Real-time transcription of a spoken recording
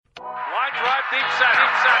Deep center.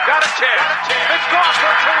 Got a chance. It's gone for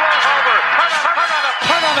a two-run homer.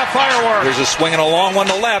 Turn on the fireworks. There's a swing and a long one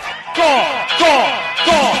to left. Gone.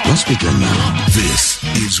 Let's begin now. This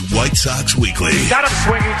is White Sox Weekly. Got him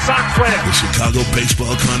swinging. Sox win. The Chicago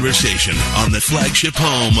baseball conversation on the flagship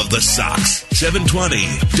home of the Sox. 720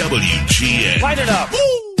 WGN. Light it up.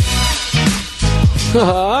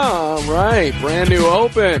 All right, brand new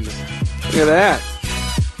open. Look at that.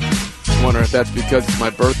 I wonder if that's because it's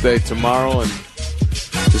my birthday tomorrow and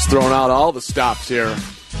just throwing out all the stops here.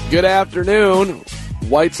 Good afternoon.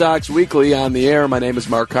 White Sox Weekly on the air. My name is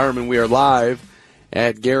Mark Carman. We are live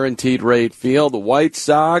at Guaranteed Rate Field. The White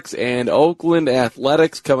Sox and Oakland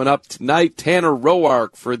Athletics coming up tonight. Tanner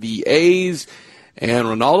Roark for the A's, and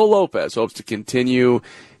Ronaldo Lopez hopes to continue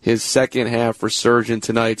his second half resurgence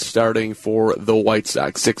tonight, starting for the White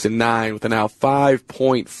Sox. 6-9 with a now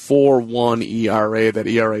 5.41 ERA. That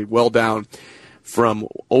ERA well down from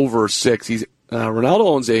over 6. Ronaldo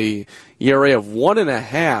owns a ERA of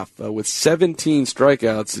 1.5 with 17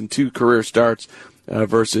 strikeouts in 2 career starts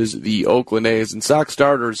versus the Oakland A's. And Sox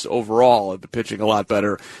starters overall have been pitching a lot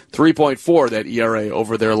better. 3.4 that ERA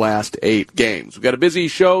over their last 8 games. We've got a busy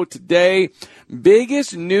show today.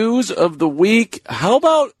 Biggest news of the week. How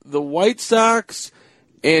about the White Sox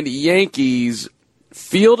and Yankees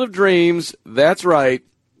Field of Dreams? That's right.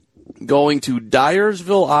 Going to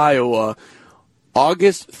Dyersville, Iowa,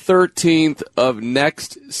 August 13th of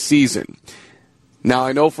next season. Now,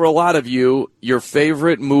 I know for a lot of you, your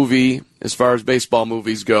favorite movie, as far as baseball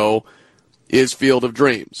movies go, is Field of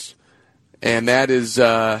Dreams. And that is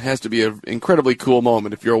has to be an incredibly cool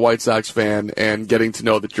moment if you're a White Sox fan and getting to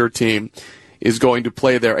know that your team is going to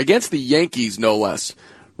play there against the Yankees, no less,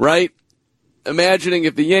 right? Imagining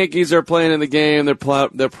if the Yankees are playing in the game,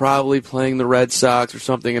 they're probably playing the Red Sox or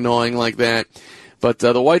something annoying like that. But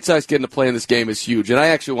the White Sox getting to play in this game is huge, and I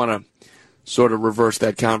actually want to sort of reverse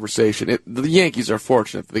that conversation. The Yankees are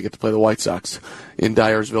fortunate that they get to play the White Sox in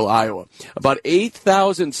Dyersville, Iowa. About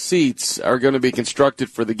 8,000 seats are going to be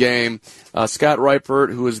constructed for the game. Scott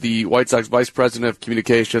Reifert, who is the White Sox Vice President of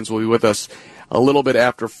Communications, will be with us a little bit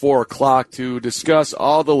after 4 o'clock to discuss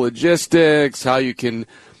all the logistics, how you can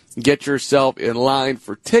get yourself in line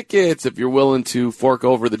for tickets if you're willing to fork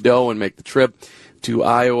over the dough and make the trip to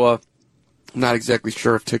Iowa. I'm not exactly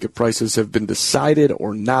sure if ticket prices have been decided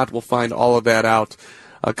or not. We'll find all of that out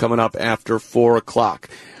coming up after 4 o'clock.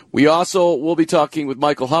 We also will be talking with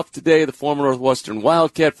Michael Huff today, the former Northwestern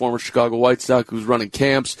Wildcat, former Chicago White Sox, who's running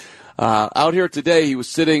camps. Out here today, he was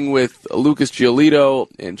sitting with Lucas Giolito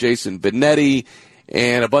and Jason Benetti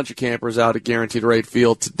and a bunch of campers out at Guaranteed Rate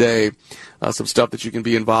Field today. Some stuff that you can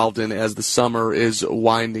be involved in as the summer is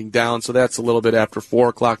winding down. So that's a little bit after 4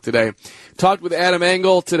 o'clock today. Talked with Adam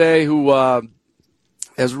Engel today, who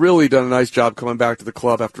has really done a nice job coming back to the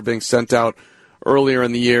club after being sent out earlier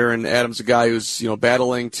in the year. And Adam's a guy who's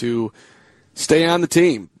battling to stay on the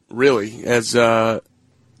team, really, as the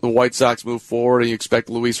White Sox move forward, and you expect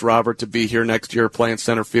Luis Robert to be here next year playing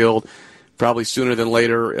center field, probably sooner than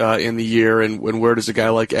later in the year. And where does a guy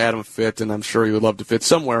like Adam fit? And I'm sure he would love to fit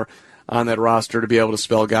somewhere on that roster to be able to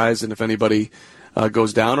spell guys. And if anybody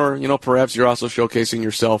goes down, or perhaps you're also showcasing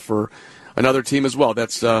yourself for another team as well.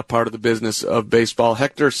 That's part of the business of baseball.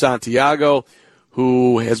 Hector Santiago,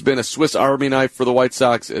 who has been a Swiss Army knife for the White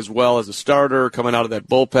Sox as well as a starter coming out of that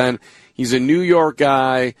bullpen. He's a New York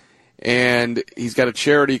guy, and he's got a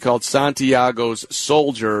charity called Santiago's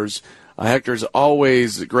Soldiers. Hector's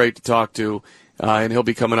always great to talk to, and he'll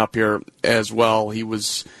be coming up here as well. He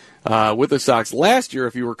was with the Sox last year,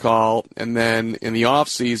 if you recall, and then in the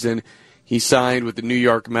offseason, he signed with the New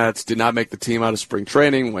York Mets, did not make the team out of spring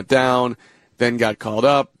training, went down, then got called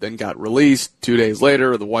up, then got released. 2 days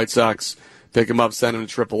later, the White Sox pick him up, send him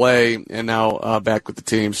to AAA, and now back with the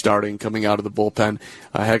team starting, coming out of the bullpen.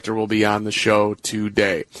 Hector will be on the show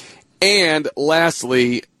today. And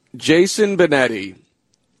lastly, Jason Benetti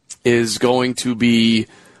is going to be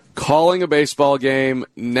calling a baseball game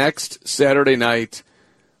next Saturday night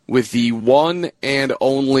with the one and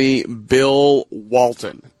only Bill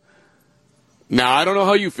Walton. Now, I don't know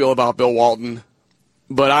how you feel about Bill Walton,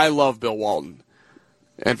 but I love Bill Walton.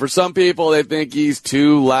 And for some people, they think he's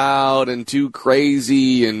too loud and too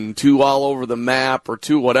crazy and too all over the map or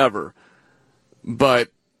too whatever. But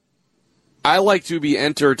I like to be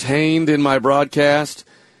entertained in my broadcast,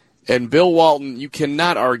 and Bill Walton, you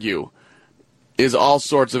cannot argue, is all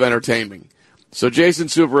sorts of entertaining. So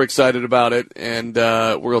Jason's super excited about it, and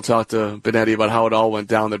we're going to talk to Benetti about how it all went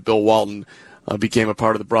down that Bill Walton became a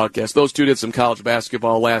part of the broadcast. Those two did some college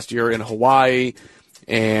basketball last year in Hawaii,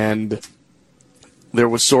 and there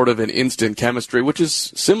was sort of an instant chemistry, which is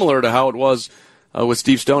similar to how it was with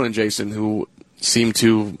Steve Stone and Jason, who seem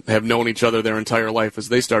to have known each other their entire life as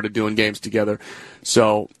they started doing games together.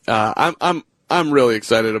 So I'm really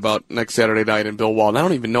excited about next Saturday night in Bill Walton. I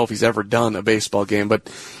don't even know if he's ever done a baseball game,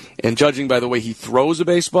 and judging by the way he throws a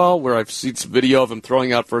baseball, where I've seen some video of him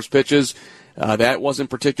throwing out first pitches, that wasn't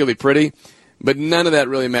particularly pretty. But none of that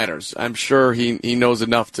really matters. I'm sure he knows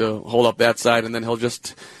enough to hold up that side, and then he'll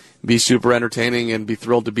just be super entertaining and be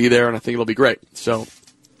thrilled to be there, and I think it'll be great. So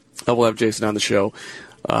we'll have Jason on the show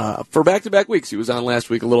for back-to-back weeks. He was on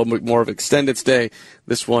last week, a little bit more of an extended stay.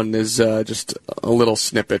 This one is just a little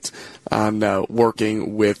snippet on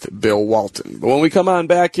working with Bill Walton. But when we come on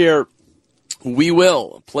back here, we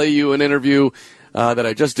will play you an interview that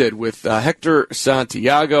I just did with Hector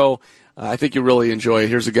Santiago. I think you'll really enjoy it.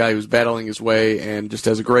 Here's a guy who's battling his way and just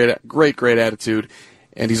has a great attitude,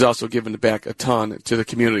 and he's also given back a ton to the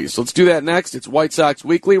community. So let's do that next. It's White Sox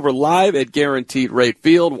Weekly. We're live at Guaranteed Rate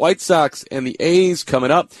Field. White Sox and the A's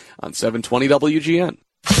coming up on 720 WGN.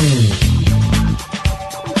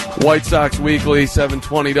 White Sox Weekly,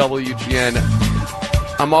 720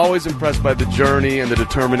 WGN. I'm always impressed by the journey and the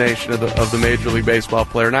determination of the Major League Baseball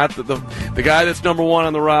player. Not the guy that's number one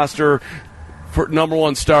on the roster, for number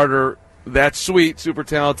one starter. That's sweet, super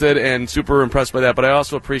talented, and super impressed by that. But I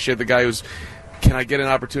also appreciate the guy who's, can I get an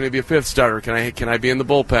opportunity to be a fifth starter? Can I be in the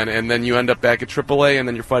bullpen? And then you end up back at AAA, and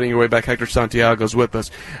then you're fighting your way back. Hector Santiago's with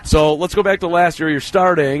us. So let's go back to last year. You're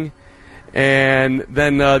starting, and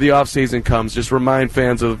then the offseason comes. Just remind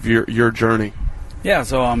fans of your journey. Yeah,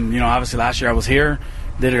 so, obviously last year I was here.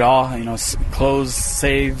 Did it all, close,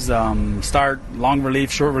 saves, start, long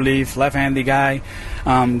relief, short relief, left-handed guy.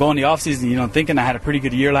 Going the offseason, thinking I had a pretty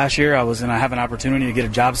good year last year. I was going to have an opportunity to get a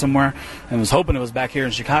job somewhere, and was hoping it was back here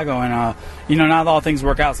in Chicago. And, not all things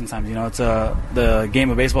work out sometimes. It's the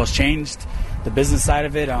game of baseball has changed, the business side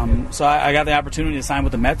of it. So I got the opportunity to sign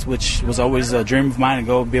with the Mets, which was always a dream of mine, to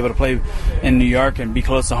go be able to play in New York and be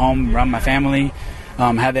close to home, around my family.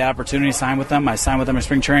 Had the opportunity to sign with them. I signed with them in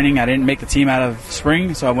spring training. I didn't make the team out of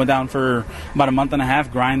spring, so I went down for about a month and a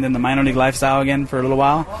half, grinding the minor league lifestyle again for a little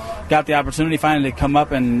while. Got the opportunity finally to come up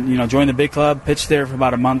and join the big club. Pitched there for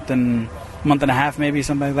about a month and a half, maybe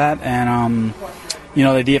something like that. And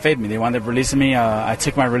they DFA'd me. They wound up releasing me. I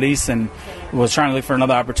took my release and was trying to look for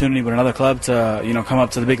another opportunity with another club to come up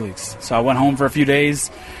to the big leagues. So I went home for a few days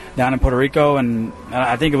down in Puerto Rico, and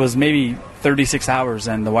I think it was maybe 36 hours,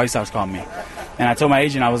 and the White Sox called me. And I told my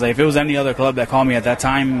agent, I was like, if it was any other club that called me at that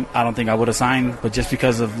time, I don't think I would have signed. But just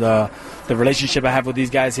because of the relationship I have with these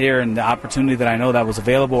guys here and the opportunity that I know that was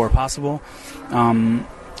available or possible,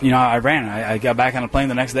 I ran. I got back on a plane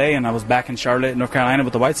the next day, and I was back in Charlotte, North Carolina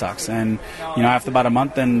with the White Sox. And, after about a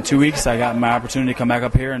month and 2 weeks, I got my opportunity to come back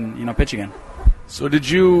up here and, pitch again. So did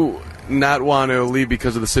you not want to leave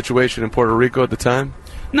because of the situation in Puerto Rico at the time?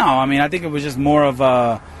 No, I think it was just more of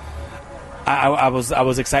a... I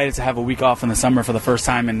was excited to have a week off in the summer for the first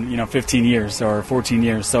time in 15 years or 14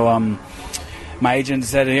 years. So my agent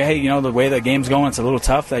said, hey, the way the game's going, it's a little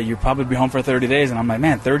tough that you'll probably be home for 30 days. And I'm like,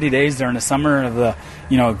 man, 30 days during the summer of the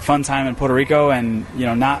fun time in Puerto Rico, and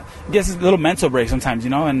not, I guess it's a little mental break sometimes,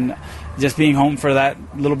 and just being home for that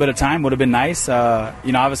little bit of time would have been nice.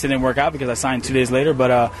 Obviously it didn't work out because I signed 2 days later,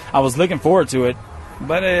 but I was looking forward to it.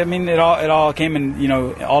 But it all came in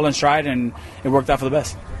all in stride, and it worked out for the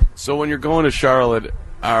best. So when you're going to Charlotte,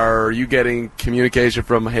 are you getting communication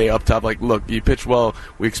from, hey, up top, like, look, you pitch well,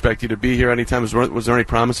 we expect you to be here anytime? Was there any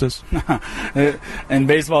promises? In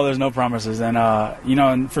baseball, there's no promises. And,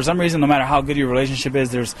 and for some reason, no matter how good your relationship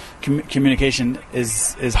is, there's communication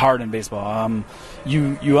is hard in baseball.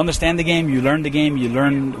 You understand the game, you learn the game, you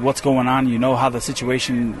learn what's going on, you know how the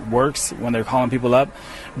situation works when they're calling people up.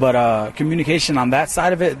 But communication on that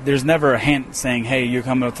side of it, there's never a hint saying, hey, you're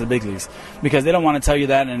coming up to the big leagues. Because they don't want to tell you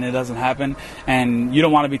that and it doesn't happen. And you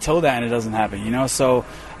don't want to be told that and it doesn't happen, So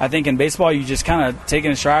I think in baseball, you just kind of take it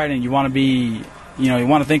in stride, and you want to be, you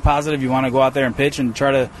want to think positive. You want to go out there and pitch and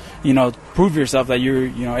try to, prove yourself that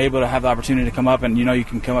you're, able to have the opportunity to come up, and, you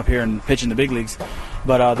can come up here and pitch in the big leagues.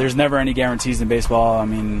 But there's never any guarantees in baseball.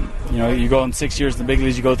 You go in 6 years in the big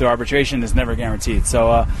leagues, you go through arbitration, it's never guaranteed.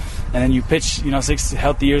 So, and then you pitch, 6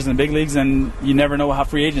 healthy years in the big leagues, and you never know how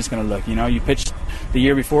free agent's going to look. You pitched the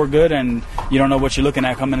year before good, and you don't know what you're looking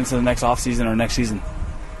at coming into the next offseason or next season.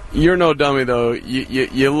 You're no dummy, though.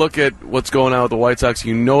 You look at what's going on with the White Sox.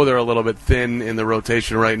 They're a little bit thin in the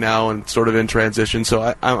rotation right now and sort of in transition.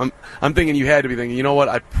 So I'm thinking you had to be thinking, you know what,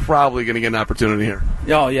 I'm probably going to get an opportunity here.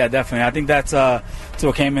 Oh, yeah, definitely. I think that's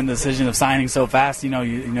what came in the decision of signing so fast.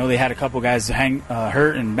 They had a couple guys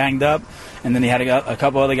hurt and banged up, and then they had a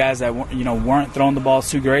couple other guys that weren't throwing the ball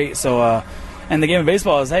too great. So and the game of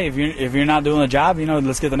baseball is, hey, if you're not doing the job,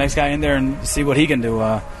 let's get the next guy in there and see what he can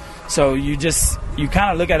do. So you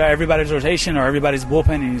kind of look at everybody's rotation or everybody's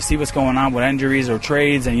bullpen, and you see what's going on with injuries or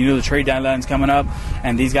trades, and you know the trade deadline's coming up,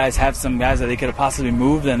 and these guys have some guys that they could have possibly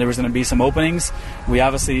moved, and there was going to be some openings. We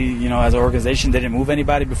obviously, you know, as an organization, didn't move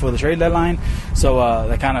anybody before the trade deadline, so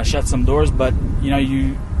that kind of shut some doors. But you know,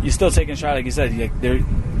 you still taking a shot, like you said.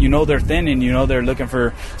 You know they're thin, and you know they're looking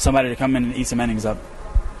for somebody to come in and eat some innings up.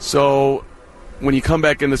 So when you come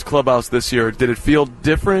back in this clubhouse this year, did it feel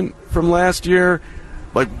different from last year?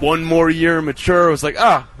 Like one more year mature? It was like,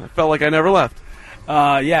 I felt like I never left.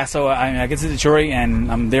 Yeah, so I get to Detroit,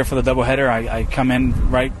 and I'm there for the doubleheader. I come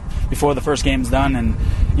in right before the first game's done, and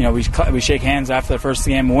you know we shake hands after the first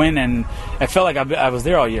game win, and I felt like I was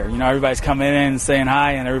there all year. You know, everybody's coming in, saying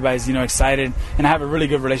hi, and everybody's, you know, excited, and I have a really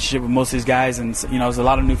good relationship with most of these guys, and you know, there's a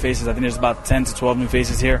lot of new faces. I think there's about 10 to 12 new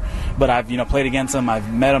faces here, but I've, you know, played against them.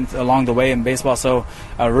 I've met them along the way in baseball, so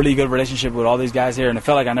a really good relationship with all these guys here, and it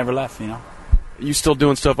felt like I never left. You know. You still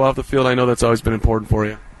doing stuff off the field? I know that's always been important for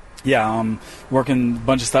you. Yeah, working a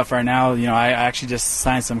bunch of stuff right now. You know, I actually just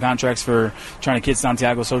signed some contracts for trying to get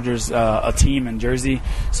Santiago Soldiers a team in Jersey,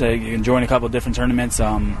 so you can join a couple of different tournaments.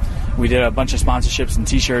 We did a bunch of sponsorships and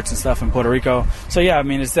T-shirts and stuff in Puerto Rico. So yeah, I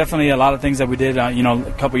mean, it's definitely a lot of things that we did. You know,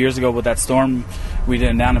 a couple years ago with that storm we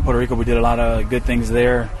did down in Puerto Rico, we did a lot of good things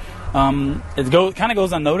there. It kind of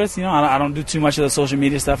goes unnoticed, you know. I don't do too much of the social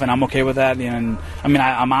media stuff, and I'm okay with that. And I mean,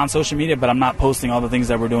 I'm on social media, but I'm not posting all the things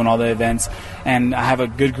that we're doing, all the events. And I have a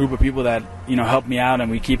good group of people that, you know, help me out, and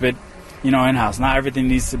we keep it, you know, in-house. Not everything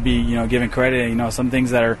needs to be, you know, given credit. You know, some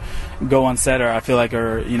things that go unsaid I feel like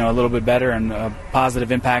are, you know, a little bit better and a positive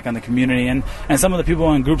impact on the community. And some of the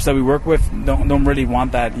people in groups that we work with don't really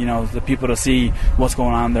want that, you know, the people to see what's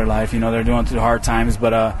going on in their life. You know, they're doing through hard times,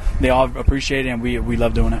 but they all appreciate it, and we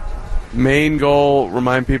love doing it. Main goal,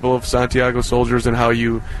 remind people of Santiago Soldiers and how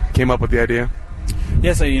you came up with the idea.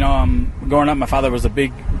 Yeah, so, you know, growing up, my father was a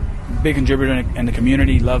big contributor in the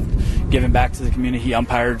community. Loved giving back to the community. He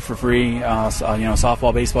umpired for free, you know,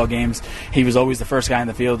 softball, baseball games. He was always the first guy in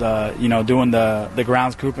the field, you know, doing the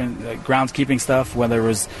groundskeeping stuff, whether it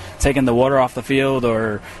was taking the water off the field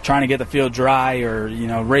or trying to get the field dry or, you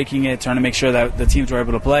know, raking it, trying to make sure that the teams were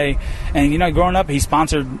able to play. And, you know, growing up, he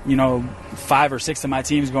sponsored, you know, 5 or 6 of my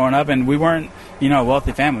teams growing up, and we weren't, you know, a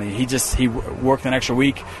wealthy family. He worked an extra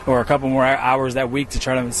week or a couple more hours that week to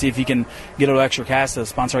try to see if he can get a little extra cash to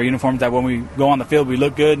sponsor our uniforms, that when we go on the field we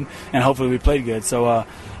look good and hopefully we played good. So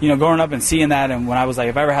you know, growing up and seeing that, and when I was like,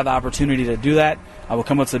 if I ever had the opportunity to do that, I will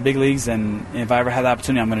come up to the big leagues, and if I ever had the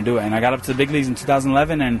opportunity, I'm going to do it. And I got up to the big leagues in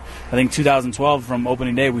 2011, and I think 2012, from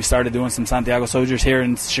opening day, we started doing some Santiago Soldiers here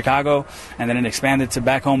in Chicago, and then it expanded to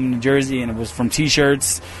back home in New Jersey, and it was from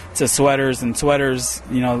T-shirts to sweaters,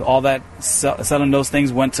 you know, all that, selling those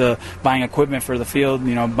things went to buying equipment for the field,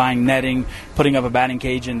 you know, buying netting, putting up a batting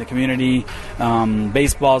cage in the community,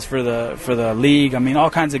 baseballs for the league. I mean, all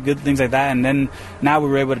kinds of good things like that. And then now we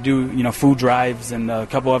were able to do, you know, food drives and a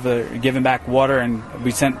couple of other giving back water, and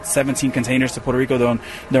we sent 17 containers to Puerto Rico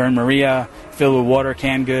during Maria, filled with water,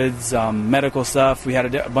 canned goods, medical stuff. We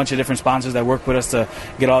had a bunch of different sponsors that worked with us to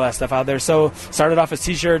get all that stuff out there. So started off as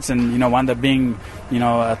T-shirts, and, you know, wound up being, you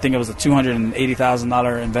know, I think it was a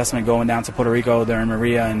 $280,000 investment going down to Puerto Rico during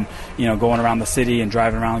Maria, and, you know, going around the city and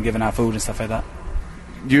driving around and giving out food and stuff like that.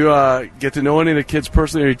 Do you get to know any of the kids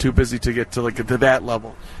personally, or are you too busy to get to to that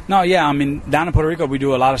level? No, yeah. I mean, down in Puerto Rico, we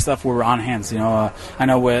do a lot of stuff where we're on hands. You know, I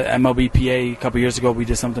know with MLBPA a couple years ago, we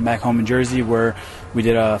did something back home in Jersey where we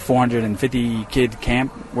did a 450-kid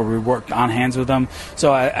camp where we worked on hands with them.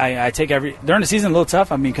 So I take during the season a little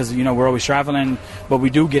tough. I mean, because, you know, we're always traveling, but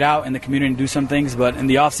we do get out in the community and do some things. But in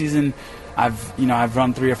the off season, I've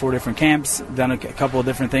run 3 or 4 different camps, done a couple of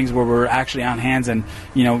different things where we're actually on hands, and,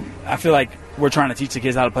 you know, I feel like we're trying to teach the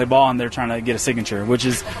kids how to play ball, and they're trying to get a signature, which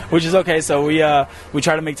is okay. So we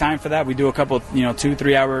try to make time for that. We do a couple,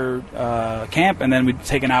 2-3 hour camp, and then we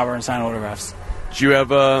take an hour and sign autographs. Did you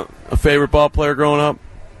have a favorite ball player growing up?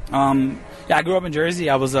 Yeah, I grew up in Jersey.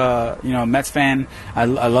 I was a Mets fan. I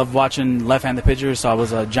love watching left-handed pitchers, so I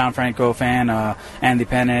was a John Franco fan, Andy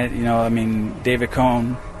Pettitte, David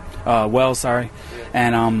Cohn, Wells, sorry,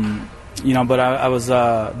 and but I was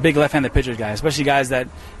a big left-handed pitchers guy, especially guys that,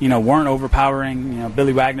 weren't overpowering.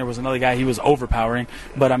 Billy Wagner was another guy. He was overpowering.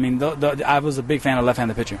 But, I was a big fan of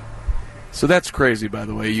left-handed pitcher. So that's crazy, by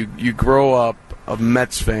the way. You grow up a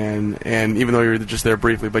Mets fan, and even though you were just there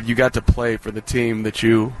briefly, but you got to play for the team that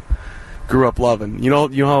you grew up loving. You know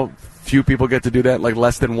how few people get to do that, like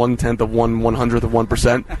less than 1/10 of 1/100th of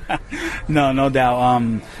 1%? No doubt.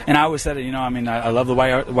 And I always said it, I love the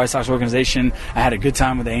White Sox organization. I had a good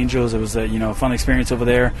time with the Angels. It was a fun experience over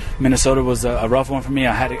there. Minnesota was a rough one for me.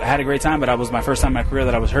 I had a great time, but it was my first time in my career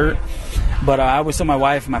that I was hurt. But I always told my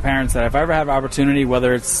wife and my parents that if I ever have an opportunity,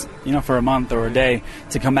 whether it's for a month or a day,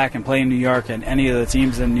 to come back and play in New York and any of the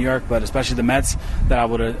teams in New York, but especially the Mets, that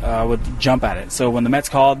I would jump at it. So when the Mets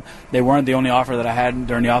called, they weren't the only offer that I had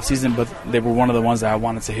during the offseason, but they were one of the ones that I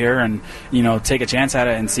wanted to hear and take a chance at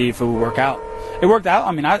it and see if it would work out. It worked out.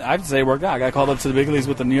 I'd say it worked out. I got called up to the big leagues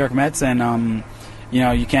with the New York Mets, and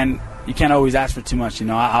you can't always ask for too much.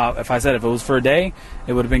 If I said if it was for a day,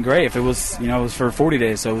 it would have been great. If it was it was for 40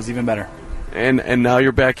 days, so it was even better. And now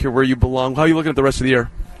you're back here where you belong. How are you looking at the rest of the year?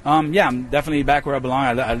 I'm definitely back where I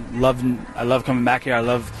belong. I love coming back here. I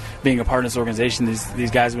love being a part of this organization.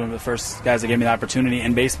 These guys were the first guys that gave me the opportunity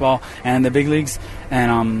in baseball and in the big leagues.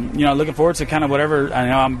 And looking forward to kind of whatever. I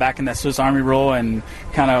know I'm back in that Swiss Army role and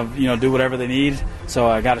kind of do whatever they need. So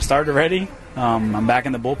I got a starter ready. I'm back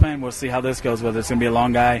in the bullpen. We'll see how this goes. Whether it's going to be a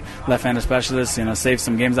long guy, left-handed specialist, save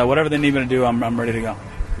some games out. Whatever they need me to do, I'm ready to go.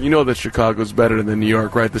 You know that Chicago's better than New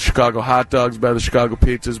York, right? The Chicago hot dog's better. The Chicago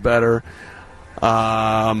pizza's better.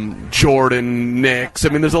 Jordan, Knicks.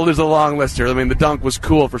 There's a long list here. The dunk was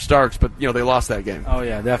cool for Starks, but they lost that game. Oh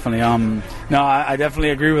yeah, definitely. I definitely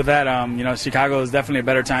agree with that. Chicago is definitely a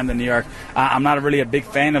better time than New York. I'm not really a big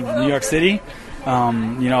fan of New York City.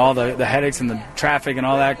 All the headaches and the traffic and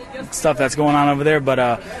all that stuff that's going on over there. But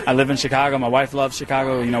I live in Chicago. My wife loves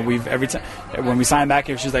Chicago. Every time when we sign back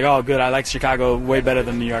here, she's like, "Oh, good. I like Chicago way better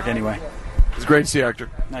than New York anyway." It's great to see you, Hector.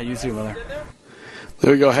 You too, brother.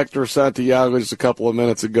 There we go, Hector Santiago just a couple of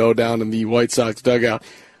minutes ago down in the White Sox dugout.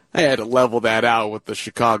 I had to level that out with the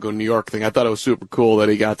Chicago-New York thing. I thought it was super cool that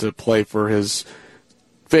he got to play for his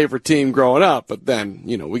favorite team growing up, but then,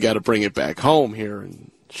 we got to bring it back home here and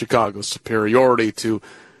Chicago's superiority to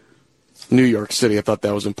New York City. I thought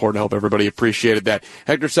that was important. I hope everybody appreciated that.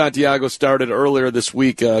 Hector Santiago started earlier this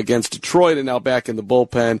week against Detroit and now back in the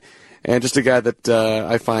bullpen. And just a guy that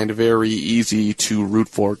I find very easy to root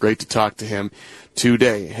for. Great to talk to him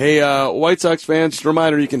today. Hey, White Sox fans, just a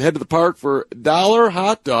reminder, you can head to the park for $1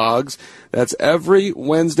 hot dogs. That's every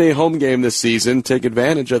Wednesday home game this season. Take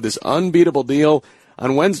advantage of this unbeatable deal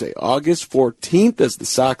on Wednesday, August 14th, as the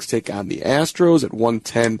Sox take on the Astros at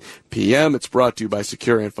 1:10 p.m. It's brought to you by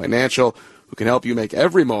Securian Financial, who can help you make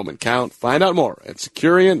every moment count. Find out more at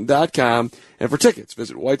Securian.com. And for tickets,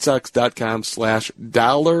 visit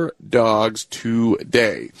whitesox.com/$dogs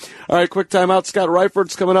today. All right, quick timeout. Scott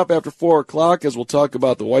Reifert's coming up after 4 o'clock as we'll talk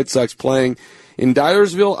about the White Sox playing in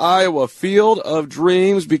Dyersville, Iowa. Field of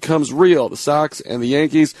Dreams becomes real. The Sox and the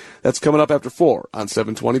Yankees. That's coming up after 4 on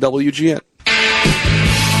 720 WGN.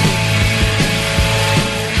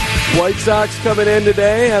 White Sox coming in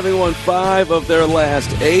today, having won 5 of their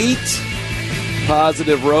last 8.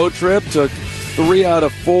 Positive road trip. Took 3 out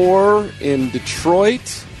of 4 in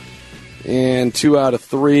Detroit and 2 out of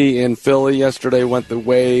 3 in Philly. Yesterday went the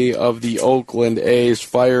way of the Oakland A's.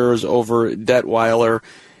 Fires over Detweiler.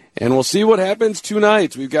 And we'll see what happens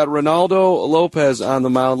tonight. We've got Ronaldo Lopez on the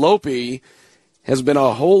mound. Lopey has been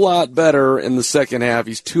a whole lot better in the second half.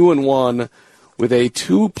 He's 2-1 with a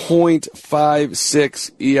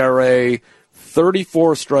 2.56 ERA,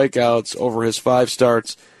 34 strikeouts over his 5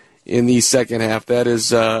 starts in the second half. That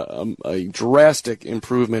is a drastic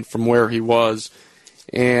improvement from where he was.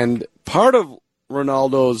 And part of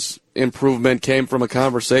Ronaldo's improvement came from a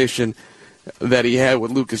conversation that he had with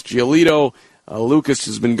Lucas Giolito. Lucas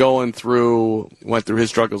has been went through his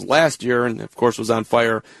struggles last year and, of course, was on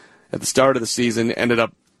fire at the start of the season, ended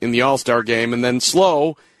up in the All-Star game, and then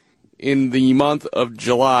slow in the month of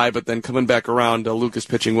July, but then coming back around, Lucas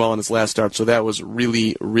pitching well in his last start, so that was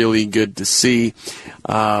really, really good to see.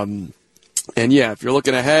 And yeah, if you're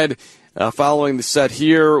looking ahead, following the set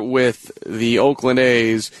here with the Oakland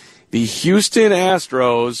A's, the Houston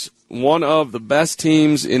Astros, one of the best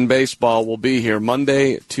teams in baseball, will be here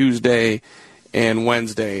Monday, Tuesday, and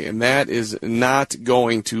Wednesday, and that is not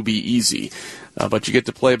going to be easy. But you get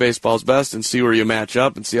to play baseball's best and see where you match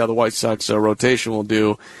up and see how the White Sox rotation will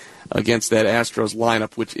do against that Astros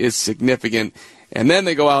lineup, which is significant. And then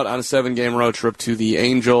they go out on a 7-game road trip to the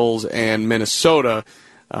Angels and Minnesota.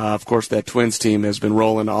 Of course, that Twins team has been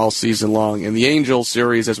rolling all season long. In the Angels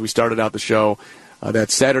series, as we started out the show,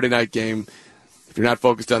 that Saturday night game, if you're not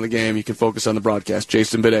focused on the game, you can focus on the broadcast.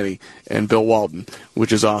 Jason Benetti and Bill Walton,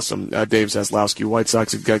 which is awesome. Dave Zaslowski, White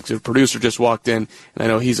Sox executive producer, just walked in, and I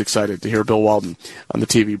know he's excited to hear Bill Walton on the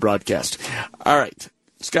TV broadcast. All right.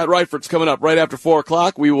 Scott Reifert's coming up right after 4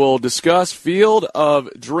 o'clock. We will discuss Field of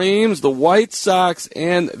Dreams, the White Sox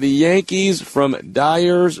and the Yankees from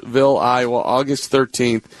Dyersville, Iowa, August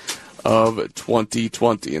 13th of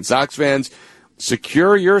 2020. And Sox fans,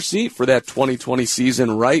 secure your seat for that 2020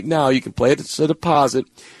 season right now. You can play it as a deposit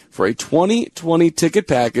for a 2020 ticket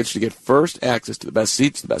package to get first access to the best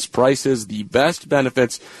seats, the best prices, the best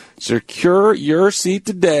benefits. Secure your seat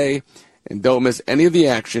today and don't miss any of the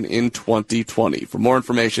action in 2020. For more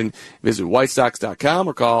information, visit whitesox.com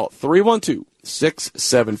or call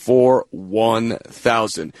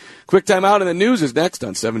 312-674-1000. Quick timeout, and the news is next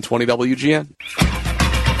on 720 WGN.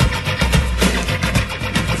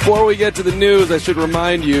 Before we get to the news, I should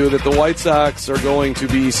remind you that the White Sox are going to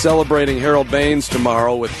be celebrating Harold Baines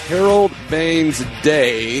tomorrow with Harold Baines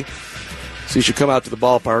Day. So you should come out to the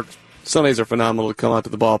ballpark. Sundays are phenomenal to come out to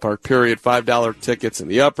the ballpark, period. $5 tickets in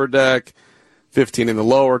the upper deck, $15 in the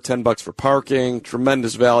lower, $10 for parking.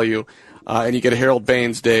 Tremendous value. And you get a Harold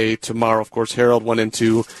Baines Day tomorrow. Of course, Harold went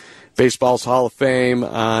into Baseball's Hall of Fame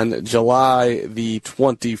on July the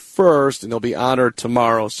 21st, and he'll be honored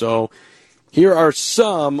tomorrow. So here are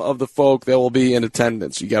some of the folk that will be in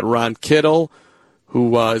attendance. You got Ron Kittle,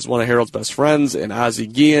 who is one of Harold's best friends, and Ozzie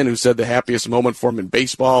Guillen, who said the happiest moment for him in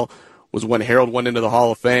baseball was when Harold went into the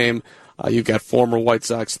Hall of Fame. You've got former White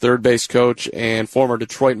Sox third base coach and former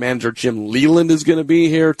Detroit manager Jim Leland is going to be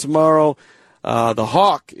here tomorrow. The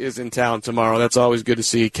Hawk is in town tomorrow. That's always good to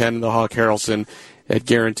see. Ken the Hawk Harrelson at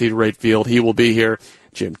Guaranteed Rate Field. He will be here.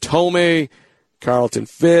 Jim Thome, Carlton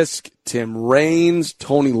Fisk, Tim Raines,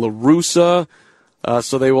 Tony La Russa.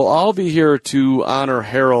 So they will all be here to honor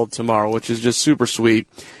Harold tomorrow, which is just super sweet.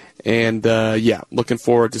 And, looking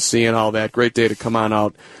forward to seeing all that. Great day to come on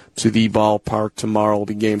out to the ballpark tomorrow. Will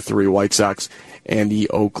be Game 3, White Sox and the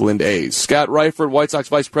Oakland A's. Scott Reifert, White Sox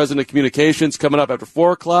Vice President of Communications, coming up after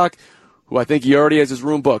 4 o'clock, who I think he already has his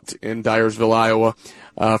room booked in Dyersville, Iowa,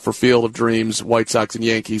 for Field of Dreams, White Sox and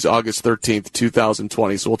Yankees, August 13th,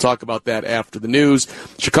 2020. So we'll talk about that after the news.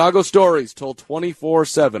 Chicago stories told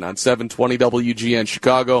 24/7 on 720 WGN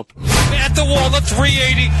Chicago. At the wall, the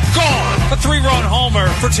 380, gone. A 3-run homer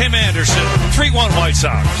for Tim Anderson. 3-1 White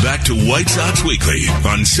Sox. Back to White Sox Weekly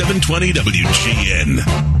on 720 WGN.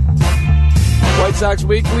 White Sox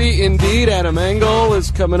Weekly, indeed. Adam Engel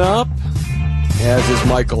is coming up, as is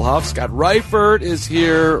Michael Huff. Scott Reifert is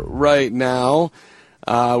here right now.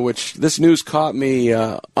 Which this news caught me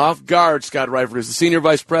off guard. Scott Reifert is the Senior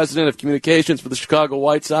Vice President of Communications for the Chicago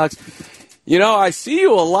White Sox. You know, I see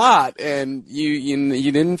you a lot, and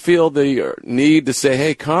you didn't feel the need to say,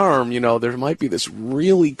 hey, Carm, there might be this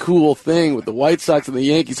really cool thing with the White Sox and the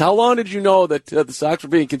Yankees. How long did you know that the Sox were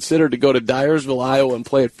being considered to go to Dyersville, Iowa, and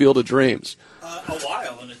play at Field of Dreams? A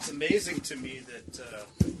while, and it's amazing to me that...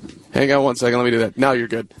 Hang on one second. Let me do that. Now you're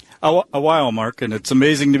good. A while, Mark, and it's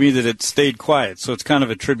amazing to me that it stayed quiet. So it's kind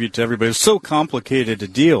of a tribute to everybody. It's so complicated a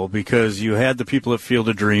deal because you had the people at Field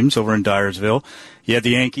of Dreams over in Dyersville. You had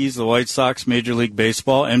the Yankees, the White Sox, Major League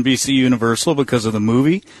Baseball, NBC Universal because of the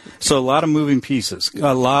movie. So a lot of moving pieces.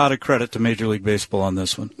 A lot of credit to Major League Baseball on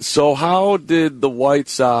this one. So how did the White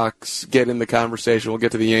Sox get in the conversation? We'll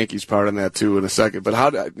get to the Yankees part on that too in a second. But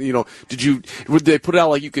how, would they put it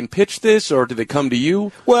out like you can pitch this, or did they come to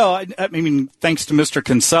you? Well, I mean, thanks to Mr.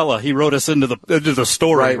 Kinsella, he wrote us into the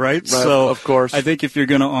story, right? So of course, I think if you're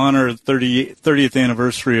going to honor the 30th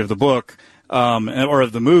anniversary of the book, or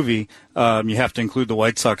of the movie, you have to include the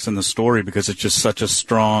White Sox in the story because it's just such a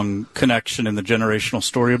strong connection in the generational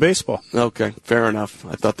story of baseball. Okay, fair enough.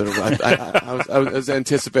 I thought that I was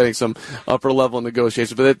anticipating some upper level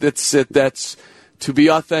negotiation, but that's to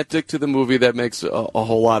be authentic to the movie. That makes a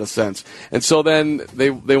whole lot of sense. And so then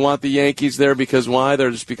they want the Yankees there because why?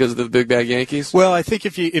 They're just because of the big bad Yankees? Well, I think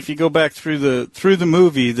if you go back through the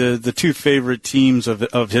movie, the two favorite teams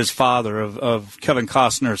of his father, of Kevin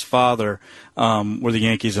Costner's father, were the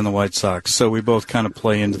Yankees and the White Sox. So we both kind of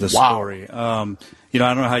play into the story. I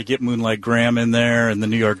don't know how you get Moonlight Graham in there and the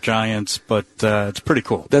New York Giants, but it's pretty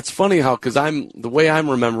cool. That's funny because the way I'm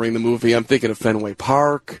remembering the movie, I'm thinking of Fenway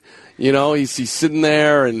Park. He's sitting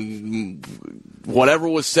there and whatever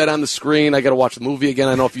was said on the screen. I got to watch the movie again.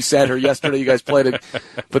 I know if you sat here yesterday, you guys played it,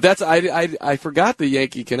 but I forgot the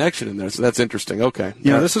Yankee connection in there, so that's interesting. Okay,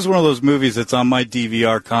 this is one of those movies that's on my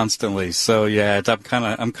DVR constantly. So yeah,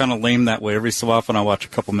 I'm kind of lame that way. Every so often, I watch a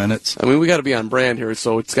couple minutes. I mean, we got to be on brand here,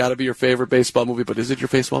 so it's got to be your favorite baseball movie. But is it your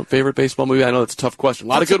favorite baseball movie? I know that's a tough question. A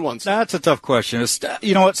lot of good ones. That's a tough question.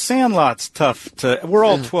 You know what? Sandlot's tough to. We're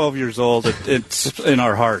all 12 years old. It's in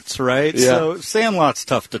our hearts, right? Yeah. So Sandlot's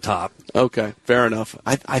tough to top. Okay, fair enough.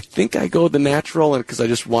 I think I go the natural, and because I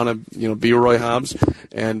just want to be Roy Hobbs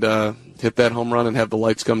and hit that home run and have the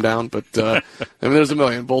lights come down. But I mean, there's a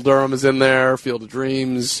million. Bull Durham is in there. Field of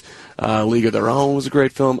Dreams, League of Their Own was a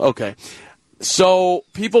great film. Okay, So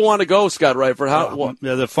people want to go, Scott Reifert.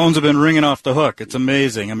 Yeah, the phones have been ringing off the hook. It's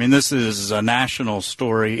amazing. I mean, this is a national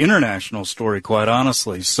story, international story, quite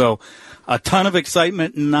honestly. So a ton of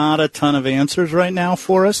excitement, not a ton of answers right now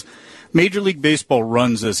for us. Major League Baseball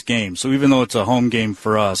runs this game. So even though it's a home game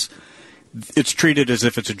for us, it's treated as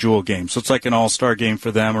if it's a jewel game. So it's like an all-star game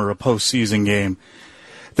for them or a postseason game.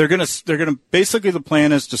 They're gonna basically, the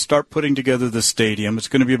plan is to start putting together the stadium. It's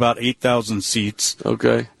going to be about 8,000 seats.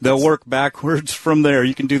 Okay. They'll work backwards from there.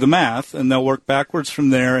 You can do the math, and they'll work backwards from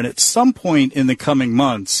there. And at some point in the coming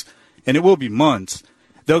months, and it will be months,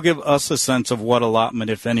 they'll give us a sense of what allotment,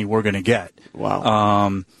 if any, we're going to get.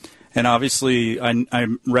 Wow. And obviously, I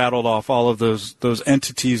rattled off all of those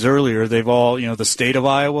entities earlier. They've all, the state of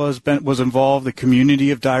Iowa was involved. The community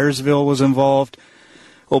of Dyersville was involved.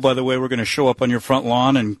 Oh, by the way, we're going to show up on your front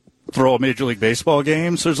lawn and throw a Major League Baseball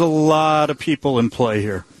game. So there's a lot of people in play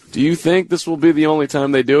here. Do you think this will be the only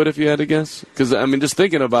time they do it, if you had to guess? Because, I mean, just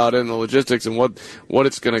thinking about it and the logistics and what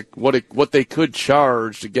they could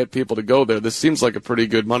charge to get people to go there, this seems like a pretty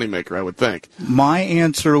good moneymaker, I would think. My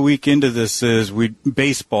answer a week into this is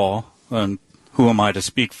baseball, and who am I to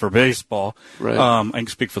speak for baseball? Right. I can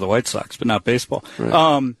speak for the White Sox, but not baseball.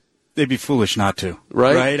 Right. They'd be foolish not to.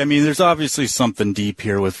 Right. I mean, there's obviously something deep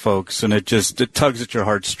here with folks, and it tugs at your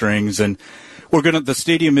heartstrings, and the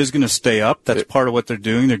stadium is going to stay up. That's part of what they're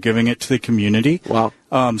doing. They're giving it to the community. Wow.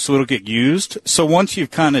 So it'll get used. So once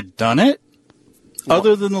you've kind of done it,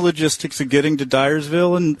 other than the logistics of getting to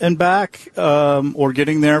Dyersville and back, or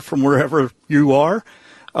getting there from wherever you are,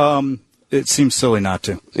 it seems silly not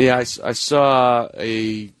to. Yeah, I saw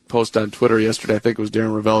a post on Twitter yesterday. I think it was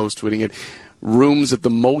Darren Ravello was tweeting it. Rooms at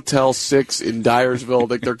the Motel 6 in Dyersville.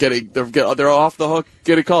 They're off the hook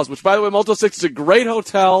getting calls. Which, by the way, Motel 6 is a great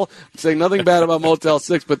hotel. I'm saying nothing bad about Motel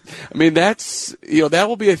 6, but I mean that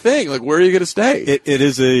will be a thing. Like, where are you going to stay? It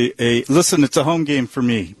is listen. It's a home game for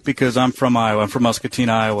me because I'm from Iowa. I'm from Muscatine,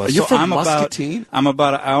 Iowa. You're from Muscatine? I'm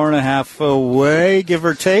about an hour and a half away, give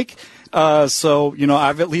or take. So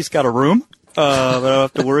I've at least got a room. That I don't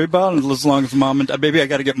have to worry about, and as long as maybe I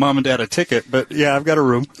got to get mom and dad a ticket, but yeah, I've got a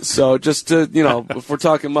room. So just to, if we're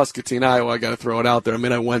talking Muscatine, Iowa, I got to throw it out there. I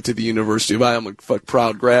mean, I went to the University of Iowa. I'm a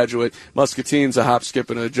proud graduate. Muscatine's a hop, skip,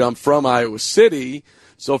 and a jump from Iowa City.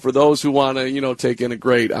 So for those who want to, take in a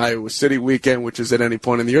great Iowa City weekend, which is at any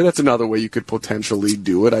point in the year, that's another way you could potentially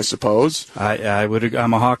do it, I suppose. I would.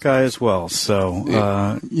 I'm a Hawkeye as well. So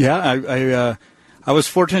I was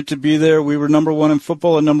fortunate to be there. We were number one in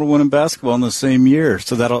football and number one in basketball in the same year,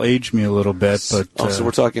 so that'll age me a little bit. But so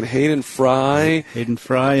we're talking Hayden Fry, and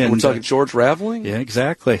we're talking George Raveling. Yeah,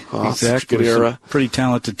 exactly. Exactly. Good era. Pretty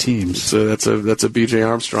talented teams. So that's a B.J.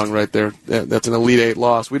 Armstrong right there. That's an Elite Eight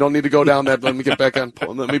loss. We don't need to go down that. Let me get back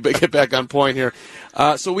on point here.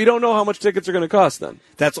 So we don't know how much tickets are going to cost then.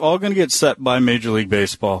 That's all going to get set by Major League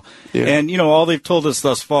Baseball. Yeah. And, all they've told us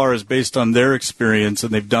thus far is based on their experience,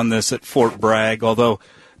 and they've done this at Fort Bragg, although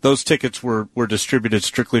those tickets were distributed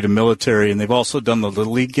strictly to military, and they've also done the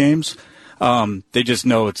Little League games. They just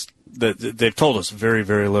know they've told us very,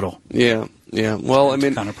 very little. Yeah, yeah. Well, I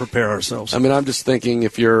mean, kind of prepare ourselves. I mean, I'm just thinking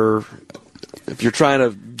if you're trying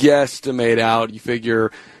to guesstimate out, you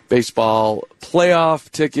figure baseball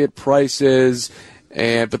playoff ticket prices.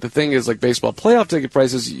 But the thing is, like baseball playoff ticket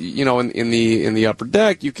prices, in the upper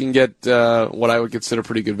deck, you can get what I would consider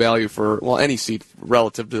pretty good value for any seat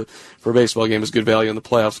relative to for a baseball game is good value in the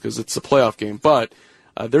playoffs because it's a playoff game. But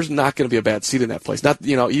there's not going to be a bad seat in that place. Not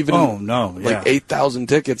even 8,000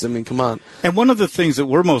 tickets. I mean, come on. And one of the things that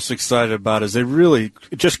we're most excited about is they really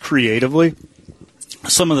just creatively.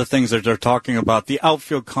 Some of the things that they're talking about, the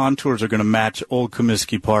outfield contours are going to match Old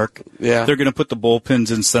Comiskey Park. Yeah. They're going to put the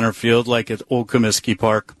bullpens in center field like at Old Comiskey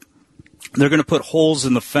Park. They're going to put holes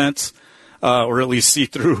in the fence, or at least see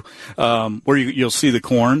through, where you'll see the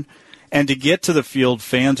corn. And to get to the field,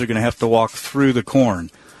 fans are going to have to walk through the corn.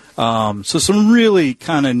 So some really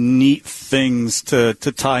kind of neat things to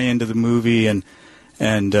tie into the movie and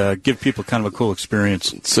give people kind of a cool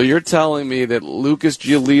experience. So you're telling me that Lucas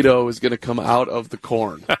Giolito is going to come out of the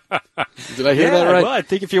corn? Did I hear that right? Well, I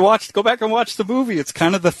think if you go back and watch the movie, it's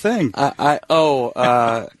kind of the thing. I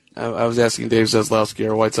was asking Dave Zeslowski,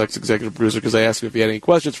 our White Sox executive producer, because I asked him if he had any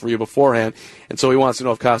questions for you beforehand, and so he wants to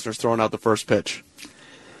know if Costner's throwing out the first pitch.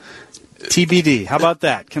 TBD. How about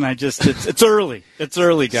that? Can I just? It's early. It's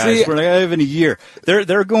early, guys. See, we're not even a year.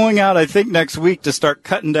 They're going out, I think, next week to start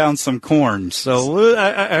cutting down some corn. So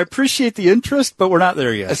I appreciate the interest, but we're not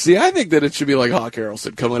there yet. See, I think that it should be like Hawk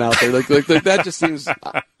Harrelson coming out there. Like that just seems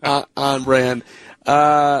on brand.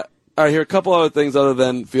 All right, here are a couple other things other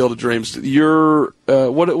than Field of Dreams.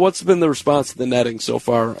 What's been the response to the netting so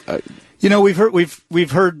far?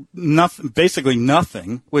 We've heard nothing, basically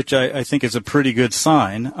nothing, which I think is a pretty good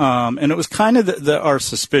sign. And it was kind of our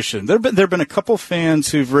suspicion. There've been a couple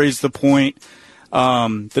fans who've raised the point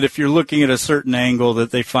that if you're looking at a certain angle,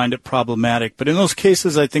 that they find it problematic. But in those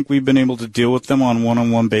cases, I think we've been able to deal with them on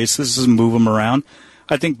one-on-one basis and move them around.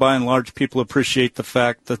 I think by and large people appreciate the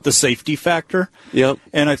fact that the safety factor. Yep.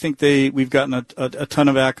 And I think we've gotten a ton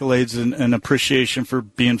of accolades and appreciation for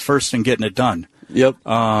being first and getting it done. Yep.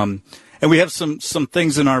 And we have some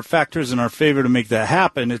things in our factors in our favor to make that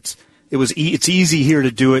happen. It's easy here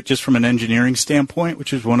to do it just from an engineering standpoint,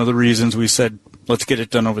 which is one of the reasons we said let's get it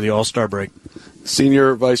done over the All-Star break.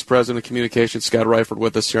 Senior Vice President of Communications Scott Reifert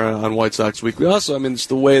with us here on White Sox Weekly. Also, it's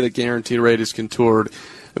the way that guaranteed rate is contoured.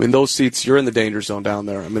 Those seats, you're in the danger zone down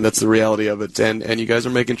there. That's the reality of it. And you guys are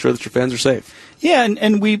making sure that your fans are safe. Yeah,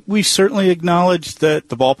 and we certainly acknowledge that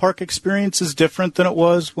the ballpark experience is different than it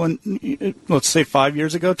was when, let's say, 5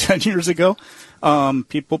 years ago, 10 years ago.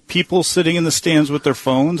 People sitting in the stands with their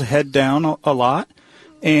phones, head down a lot.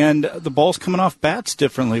 And the ball's coming off bats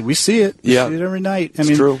differently. We see it. We see it every night. It's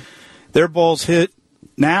true. Their balls hit.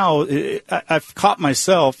 Now, I've caught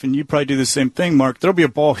myself, and you probably do the same thing, Mark. There'll be a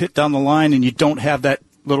ball hit down the line, and you don't have that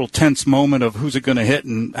little tense moment of who's it going to hit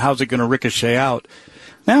and how's it going to ricochet out.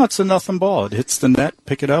 Now it's a nothing ball. It hits the net,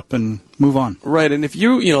 pick it up, and move on. Right, and if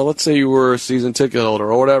let's say you were a season ticket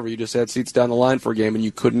holder or whatever, you just had seats down the line for a game and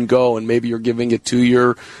you couldn't go, and maybe you're giving it to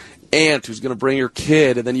your aunt who's going to bring your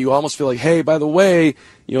kid, and then you almost feel like, hey, by the way,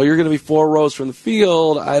 you're going to be 4 rows from the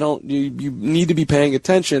field. You need to be paying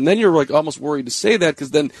attention. Then you're almost worried to say that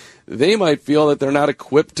because then they might feel that they're not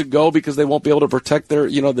equipped to go because they won't be able to protect their,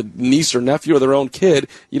 the niece or nephew or their own kid.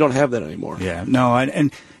 You don't have that anymore. Yeah, no,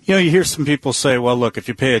 and you hear some people say, well, look, if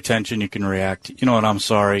you pay attention, you can react. You know what, I'm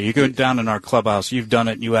sorry. You go down in our clubhouse, you've done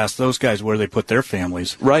it, and you ask those guys where they put their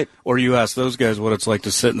families. Right. Or you ask those guys what it's like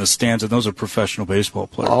to sit in the stands, and those are professional baseball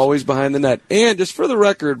players. Always behind the net. And just for the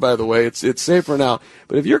record, by the way, it's safer now,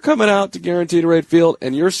 but if you're coming out to Guaranteed Rate Field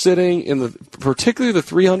and you're sitting in particularly the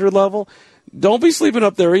 300 level, don't be sleeping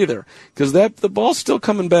up there either, because the ball's still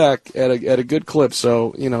coming back at a good clip.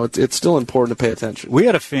 So it's still important to pay attention. We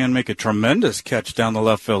had a fan make a tremendous catch down the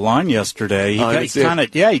left field line yesterday.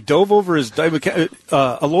 He dove over his dive.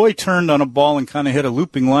 Aloy turned on a ball and kind of hit a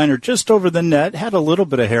looping liner just over the net. Had a little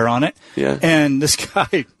bit of hair on it. Yeah. And this guy,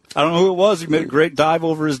 I don't know who it was. He made a great dive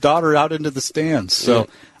over his daughter out into the stands. So. Yeah.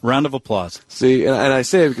 Round of applause. See, and I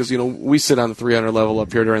say it because, we sit on the 300 level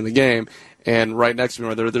up here during the game, and right next to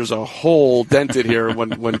me, there's a hole dented here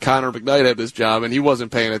when Connor McKnight had this job, and he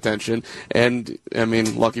wasn't paying attention. And,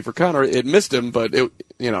 lucky for Connor, it missed him, but,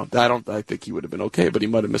 I think he would have been okay, but he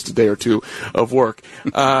might have missed a day or two of work.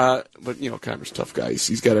 But, Connor's a tough guy.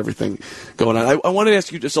 He's got everything going on. I wanted to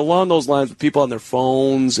ask you, just along those lines, with people on their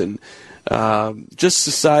phones and just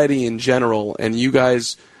society in general, and you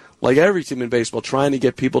guys, like every team in baseball, trying to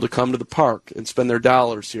get people to come to the park and spend their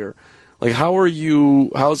dollars here. How's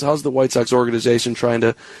the White Sox organization trying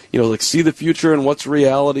to, see the future and what's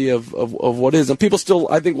reality of what is? And people still,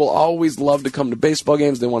 I think, will always love to come to baseball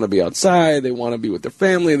games. They want to be outside. They want to be with their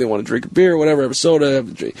family. They want to drink a beer, whatever, have a soda,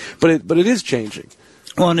 have a drink. But it is changing.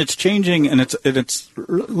 Well, and it's changing, and it's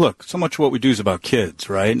look, so much of what we do is about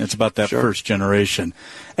kids, right? And it's about that first generation.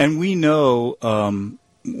 And we know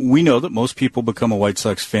that most people become a White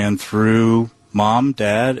Sox fan through mom,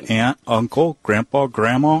 dad, aunt, uncle, grandpa,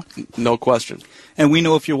 grandma. No question. And we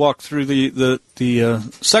know if you walk through the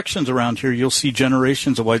sections around here, you'll see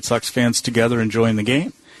generations of White Sox fans together enjoying the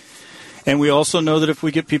game. And we also know that if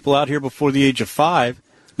we get people out here before the age of 5,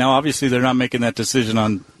 now obviously they're not making that decision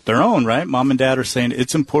on their own, right? Mom and dad are saying,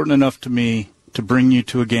 it's important enough to me to bring you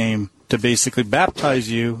to a game to basically baptize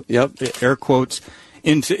you, air quotes,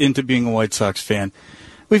 into being a White Sox fan.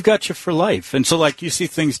 We've got you for life. And so, you see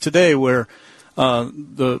things today where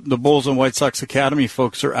the Bulls and White Sox Academy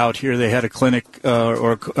folks are out here. They had a clinic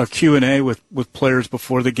or a Q&A with players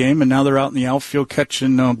before the game, and now they're out in the outfield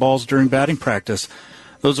catching balls during batting practice.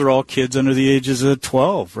 Those are all kids under the ages of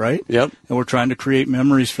 12, right? Yep. And we're trying to create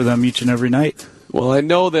memories for them each and every night. Well, I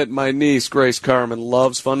know that my niece, Grace Carman,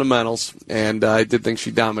 loves fundamentals, and I did think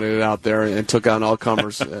she dominated out there and took on all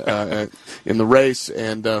comers in the race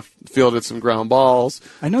and fielded some ground balls.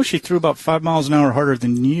 I know she threw about 5 miles an hour harder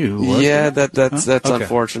than you. That's okay.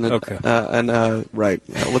 Unfortunate. Okay. Right.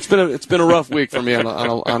 Well, it's been a rough week for me on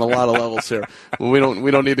a lot of levels here. We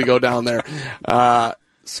don't need to go down there.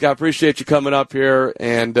 Scott, appreciate you coming up here,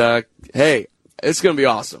 and hey. It's going to be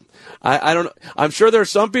awesome. I don't know. I'm sure there are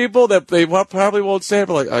some people that they probably won't say it,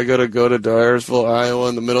 but like, I got to go to Dyersville, Iowa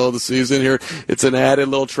in the middle of the season here. It's an added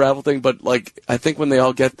little travel thing, but like, I think when they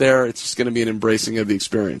all get there, it's just going to be an embracing of the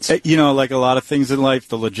experience. You know, like a lot of things in life,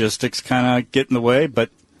 the logistics kind of get in the way, but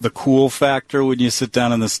the cool factor when you sit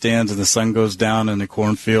down in the stands and the sun goes down in the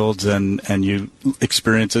cornfields and you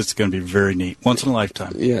experience it's going to be very neat. Once in a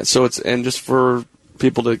lifetime. Yeah, so and just for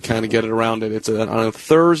people to kind of get it around it, it's on a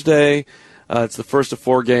Thursday. It's the first of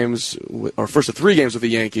 4 games, or first of 3 games with the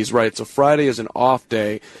Yankees, right? So Friday is an off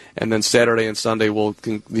day, and then Saturday and Sunday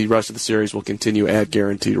the rest of the series will continue at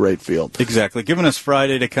Guaranteed Rate Field. Exactly. Giving us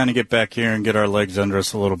Friday to kind of get back here and get our legs under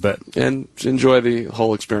us a little bit. And enjoy the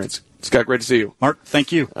whole experience. Scott, great to see you. Mark,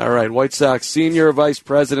 thank you. All right, White Sox Senior Vice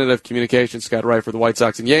President of Communications, Scott Reifert, the White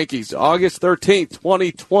Sox and Yankees, August 13th,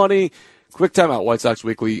 2020. Quick timeout, White Sox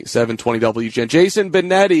Weekly, 720 WGN. Jason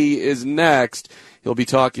Benetti is next. He'll be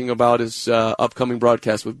talking about his upcoming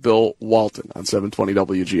broadcast with Bill Walton on 720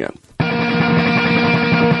 WGN.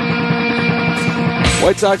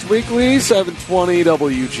 White Sox Weekly, 720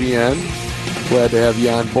 WGN. Glad to have you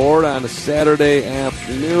on board on a Saturday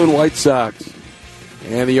afternoon. White Sox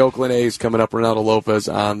and the Oakland A's coming up. Ronaldo Lopez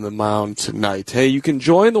on the mound tonight. Hey, you can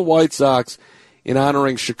join the White Sox in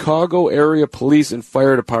honoring Chicago area police and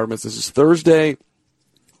fire departments. This is Thursday,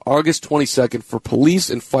 August 22nd for Police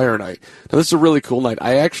and Fire Night. Now, this is a really cool night.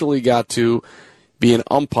 I actually got to be an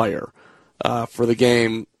umpire for the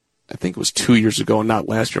game, I think it was 2 years ago and not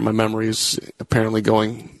last year. My memory is apparently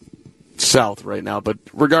going south right now. But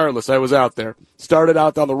regardless, I was out there. Started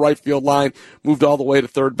out down the right field line, moved all the way to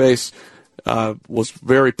third base, was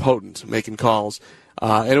very potent making calls.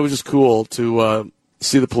 And it was just cool to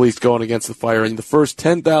see the police going against the fire. And the first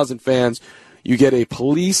 10,000 fans, you get a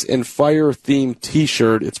police and fire themed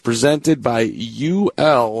T-shirt. It's presented by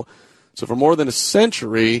UL. So for more than a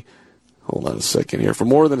century, hold on a second here. For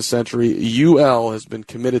more than a century, UL has been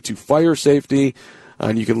committed to fire safety.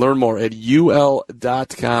 And you can learn more at ul.com/fire.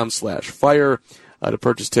 To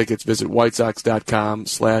purchase tickets, visit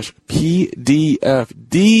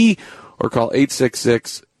whitesox.com/PDFD or call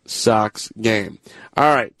 866-SOX-GAME.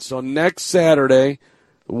 All right, so next Saturday,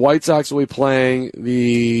 the White Sox will be playing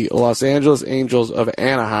the Los Angeles Angels of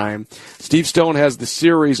Anaheim. Steve Stone has the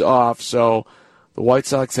series off, so the White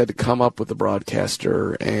Sox had to come up with a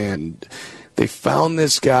broadcaster, and they found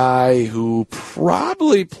this guy who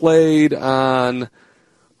probably played on, I'm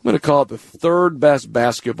going to call it the third best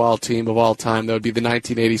basketball team of all time. That would be the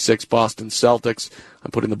 1986 Boston Celtics. I'm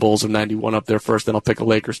putting the Bulls of 91 up there first, then I'll pick a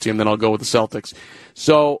Lakers team, then I'll go with the Celtics.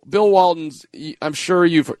 So Bill Walton's, I'm sure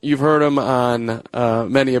you've heard him on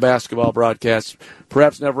many a basketball broadcast,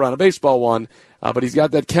 perhaps never on a baseball one, but he's got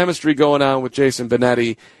that chemistry going on with Jason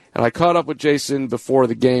Benetti. And I caught up with Jason before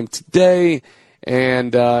the game today,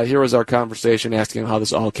 and here was our conversation asking him how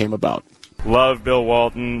this all came about. Love Bill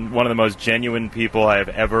Walton, one of the most genuine people I have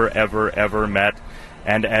ever met,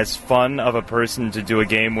 and as fun of a person to do a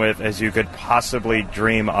game with as you could possibly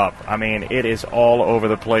dream up. I mean, it is all over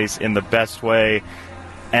the place in the best way,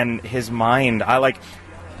 and his mind, I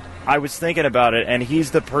was thinking about it, and he's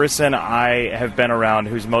the person I have been around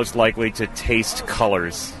who's most likely to taste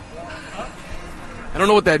colors. I don't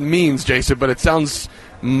know what that means, Jason, but it sounds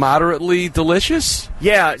moderately delicious?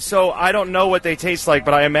 Yeah, so I don't know what they taste like,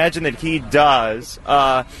 but I imagine that he does.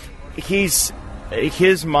 His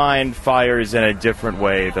mind fires in a different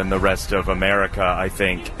way than the rest of America, I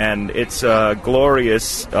think, and it's a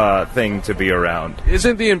glorious thing to be around.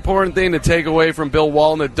 Isn't the important thing to take away from Bill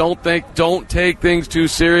Walton that don't take things too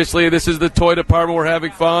seriously? This is the toy department, we're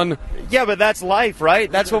having fun. Yeah, but that's life,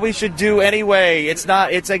 right? That's what we should do anyway.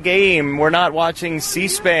 It's a game. We're not watching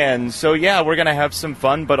C-SPAN, so yeah, we're gonna have some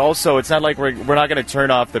fun, but also it's not like we're not gonna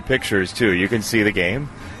turn off the pictures too. You can see the game,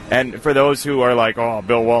 and for those who are like, oh,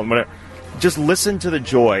 Bill Walton, whatever, just listen to the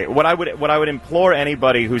joy. What I would implore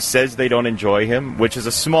anybody who says they don't enjoy him, which is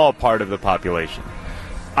a small part of the population,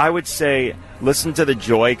 I would say listen to the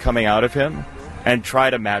joy coming out of him and try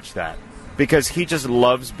to match that, because he just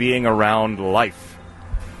loves being around life.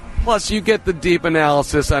 Plus, you get the deep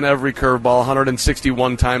analysis on every curveball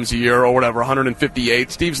 161 times a year or whatever,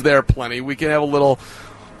 158. Steve's there plenty. We can have a little,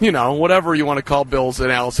 whatever you want to call Bill's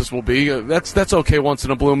analysis will be. That's okay once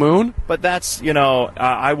in a blue moon. But that's,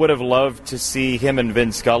 I would have loved to see him and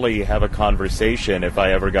Vin Scully have a conversation if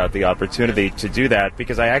I ever got the opportunity to do that,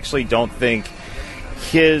 because I actually don't think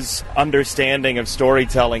his understanding of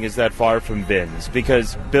storytelling is that far from Vin's,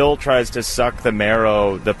 because Bill tries to suck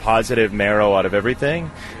the positive marrow out of everything,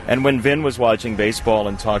 and when Vin was watching baseball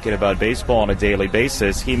and talking about baseball on a daily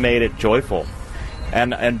basis, he made it joyful.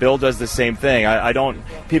 And Bill does the same thing.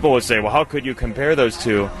 People will say, well, how could you compare those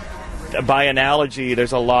two? by analogy,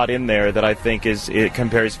 there's a lot in there that I think it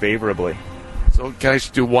compares favorably. So can I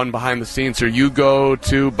just do one behind the scenes here? You go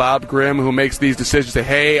to Bob Grimm, who makes these decisions, say,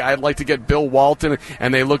 hey, I'd like to get Bill Walton,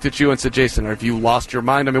 and they looked at you and said, Jason, have you lost your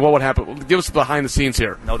mind? I mean, what would happen? Give us the behind the scenes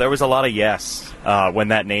here. No, there was a lot of yes when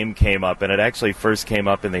that name came up, and it actually first came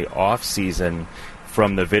up in the off season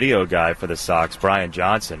from the video guy for the Sox, Brian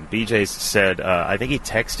Johnson. BJ said, I think he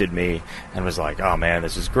texted me and was like, oh, man,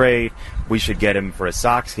 this is great. We should get him for a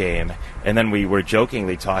Sox game. And then we were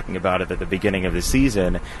jokingly talking about it at the beginning of the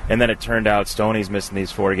season. And then it turned out Stoney's missing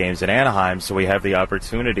these 4 games in Anaheim, so we have the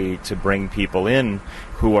opportunity to bring people in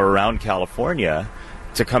who are around California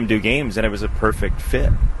to come do games, and it was a perfect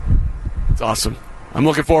fit. It's awesome. I'm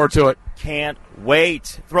looking forward to it. Can't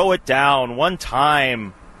wait. Throw it down one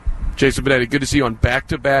time. Jason Benetti, good to see you on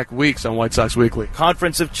back-to-back weeks on White Sox Weekly.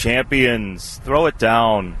 Conference of Champions. Throw it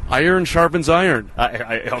down. Iron sharpens iron.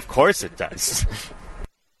 Of course it does.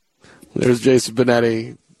 There's Jason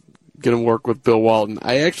Benetti going to work with Bill Walton.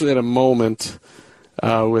 I actually had a moment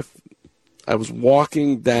I was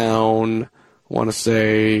walking down, I want to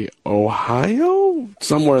say, Ohio?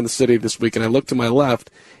 Somewhere in the city this week, and I looked to my left,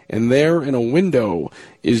 and there in a window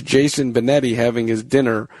is Jason Benetti having his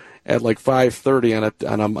dinner at like 5:30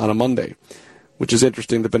 on a Monday, which is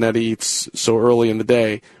interesting that Benetti eats so early in the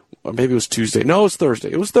day. Or maybe it was Tuesday. No, it was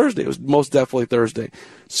Thursday. It was Thursday. It was most definitely Thursday.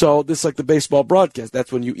 So this is like the baseball broadcast.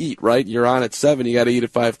 That's when you eat, right? You're on at 7. You got to eat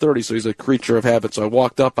at 5:30. So he's a creature of habit. So I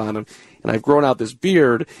walked up on him, and I've grown out this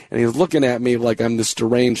beard, and he's looking at me like I'm this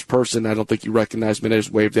deranged person. I don't think you recognize me. And I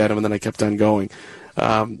just waved at him, and then I kept on going.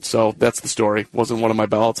 So that's the story. Wasn't one of my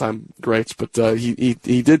all-time greats, but he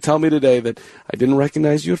did tell me today that I didn't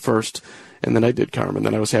recognize you at first, and then I did, Carman.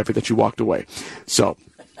 Then I was happy that you walked away. So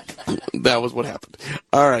that was what happened.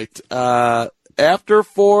 All right. After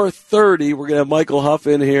 4:30, we're going to have Michael Huff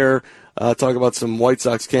in here talk about some White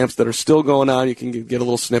Sox camps that are still going on. You can get a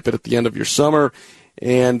little snippet at the end of your summer.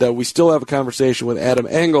 And we still have a conversation with Adam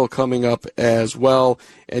Engel coming up as well.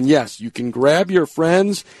 And yes, you can grab your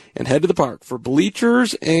friends and head to the park for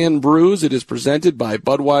Bleachers and Brews. It is presented by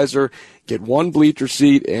Budweiser. Get 1 bleacher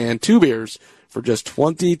seat and 2 beers for just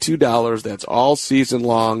 $22. That's all season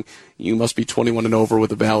long. You must be 21 and over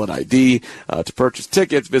with a valid ID. To purchase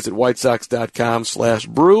tickets, visit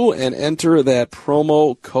whitesox.com/brew and enter that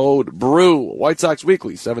promo code BREW. White Sox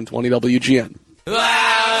Weekly, 720 WGN.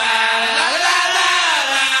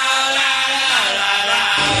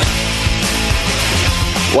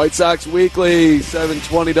 White Sox Weekly,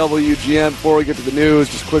 720 WGN. Before we get to the news,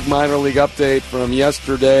 just a quick minor league update from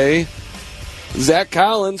yesterday. Zach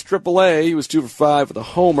Collins, AAA, he was 2 for 5 with a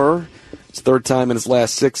homer. It's the 3rd time in his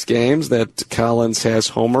last 6 games that Collins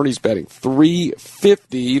has homered. He's batting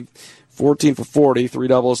 .350, 14 for 40, 3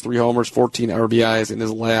 doubles, 3 homers, 14 RBIs in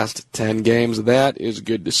his last 10 games. That is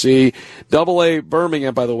good to see. AA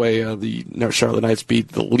Birmingham, by the way, the Charlotte Knights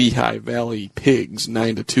beat the Lehigh Valley Pigs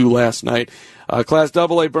 9-2 last night. Class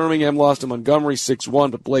AA Birmingham lost to Montgomery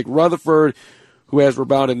 6-1, but Blake Rutherford, who has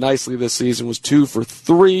rebounded nicely this season, was 2 for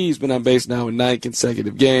 3. He's been on base now in 9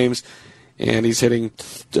 consecutive games, and he's hitting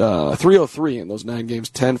 .303 in those 9 games,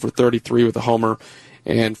 10 for 33 with a homer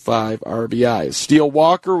and 5 RBIs. Steele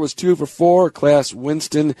Walker was 2 for 4, Class A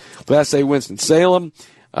Winston-Salem,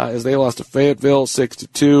 as they lost to Fayetteville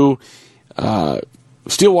 6-2.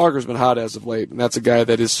 Steele Walker's been hot as of late, and that's a guy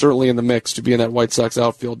that is certainly in the mix to be in that White Sox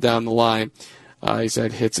outfield down the line. He's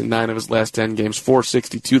had hits in 9 of his last 10 games,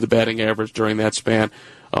 .462 the batting average during that span,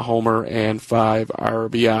 a homer and 5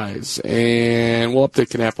 RBIs. And we'll update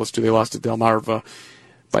Kannapolis too. They lost to Delmarva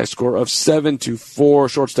by a score of 7-4.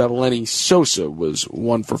 Shortstop Lenny Sosa was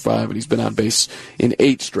 1 for 5, and he's been on base in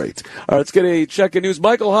 8 straight. All right, let's get a check in news.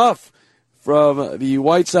 Michael Huff from the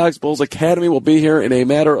White Sox Bulls Academy will be here in a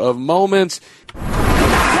matter of moments.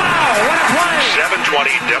 720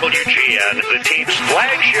 WGN, the team's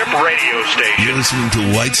flagship radio station. You're listening to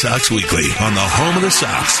White Sox Weekly on the home of the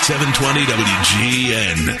Sox, 720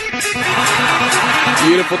 WGN.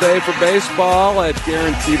 Beautiful day for baseball at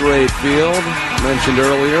Guaranteed Rate Field. Mentioned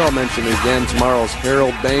earlier, I'll mention it again. Tomorrow's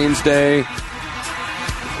Harold Baines Day.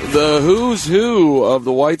 The who's who of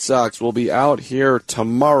the White Sox will be out here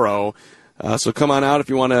tomorrow. So come on out if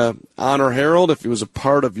you want to honor Harold, if he was a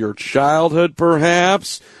part of your childhood,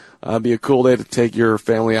 perhaps. Be a cool day to take your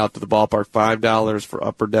family out to the ballpark. $5 for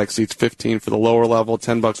upper deck seats, $15 for the lower level,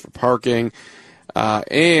 $10 for parking.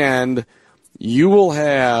 And you will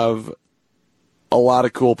have a lot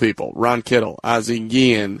of cool people. Ron Kittle, Ozzie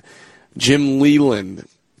Guillen, Jim Leland,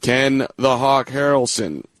 Ken the Hawk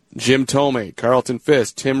Harrelson, Jim Tomei, Carlton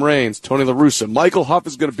Fisk, Tim Raines, Tony La Russa. Michael Huff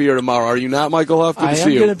is going to be here tomorrow. Are you not, Michael Huff? Good to see you.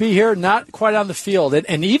 I am going to be here, not quite on the field.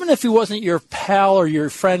 And even if he wasn't your pal or your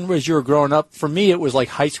friend as you were growing up, for me it was like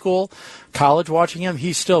high school, college watching him.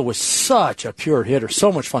 He still was such a pure hitter.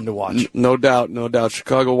 So much fun to watch. No doubt, no doubt.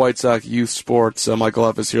 Chicago White Sox Youth Sports. Michael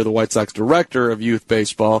Huff is here, the White Sox Director of Youth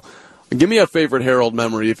Baseball. Give me a favorite Harold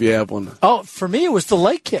memory if you have one. Oh, for me, it was the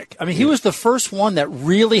leg kick. I mean, he was the first one that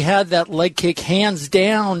really had that leg kick hands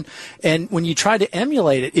down. And when you tried to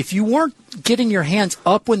emulate it, if you weren't getting your hands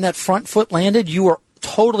up when that front foot landed, you were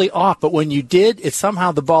totally off. But when you did, it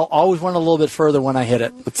somehow the ball always went a little bit further when I hit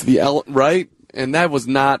it. It's the right? And that was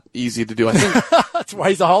not easy to do. I think that's why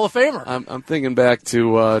he's a Hall of Famer. I'm thinking back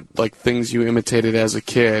to like things you imitated as a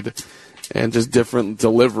kid. And just different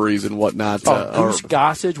deliveries and whatnot. Goose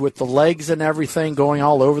Gossage with the legs and everything going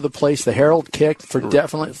all over the place. The Harold kick, for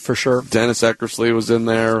sure. Dennis Eckersley was in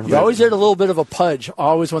there. You always did a little bit of a pudge.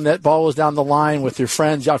 Always when that ball was down the line with your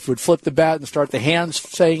friends, you would flip the bat and start the hands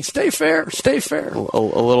saying, "Stay fair, stay fair." A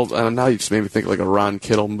little. Now you just made me think like a Ron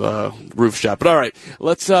Kittle roof shot. But all right,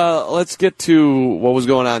 let's get to what was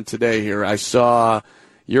going on today here. I saw.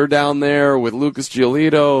 You're down there with Lucas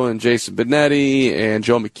Giolito and Jason Benetti and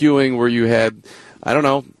Joe McEwing, where you had, I don't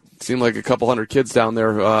know, it seemed like a couple hundred kids down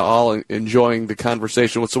there all enjoying the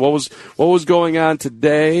conversation. So what was going on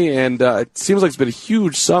today? And it seems like it's been a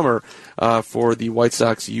huge summer for the White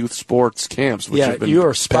Sox youth sports camps. Which have been you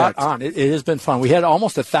are spot packed. on. It has been fun. We had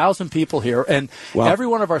almost 1,000 people here, and wow. Every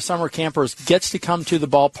one of our summer campers gets to come to the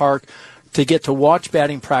ballpark to get to watch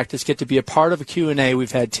batting practice, get to be a part of a Q&A.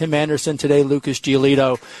 We've had Tim Anderson today, Lucas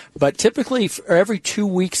Giolito. But typically, for every 2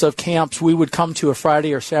 weeks of camps, we would come to a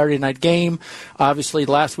Friday or Saturday night game. Obviously,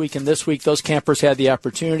 last week and this week, those campers had the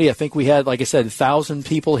opportunity. I think we had, like I said, 1,000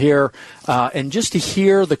 people here. And just to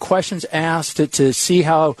hear the questions asked, to see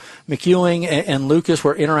how McEwing and Lucas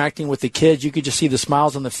were interacting with the kids, you could just see the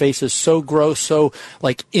smiles on the faces, so gross, so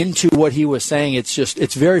like into what he was saying.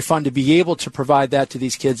 It's very fun to be able to provide that to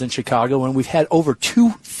these kids in Chicago. And we've had over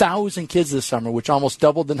 2,000 kids this summer, which almost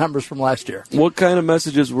doubled the numbers from last year. What kind of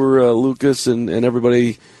messages were Lucas and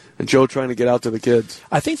everybody and Joe trying to get out to the kids?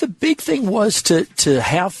 I think the big thing was to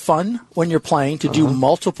have fun when you're playing, to do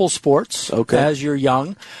multiple sports as you're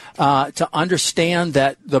young, to understand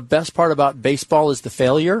that the best part about baseball is the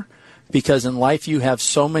failure, because in life you have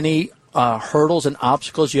so many hurdles and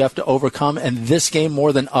obstacles you have to overcome, and this game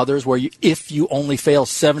more than others, where if you only fail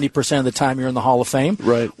 70% of the time, you're in the Hall of Fame.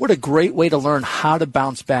 Right. What a great way to learn how to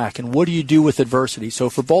bounce back, and what do you do with adversity. So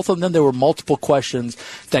for both of them, there were multiple questions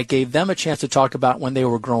that gave them a chance to talk about when they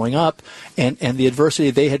were growing up and the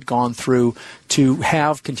adversity they had gone through to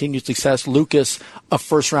have continued success. Lucas, a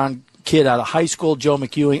first-round kid out of high school, Joe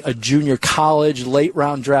McEwing, a junior college,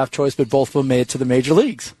 late-round draft choice, but both of them made it to the major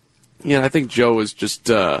leagues. Yeah, I think Joe is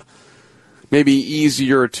just maybe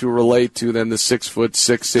easier to relate to than the 6'6"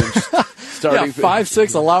 starting. Yeah,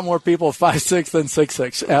 5'6", a lot more people 5'6" than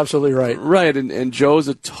 6'6". Absolutely right. Right, and Joe's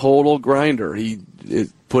a total grinder. He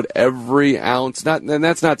put every ounce. And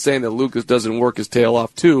that's not saying that Lucas doesn't work his tail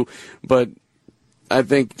off too, but I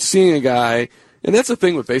think seeing a guy. And that's the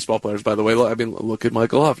thing with baseball players, by the way. I mean, look at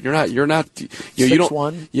Michael Huff. You're not. You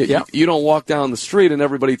don't walk down the street and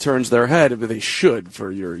everybody turns their head, but they should for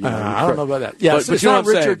your. I don't know about that. Yeah, but it's not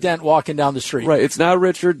Richard Dent walking down the street. Right. It's not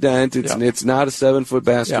Richard Dent. It's not a 7-foot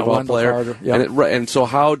basketball player. And so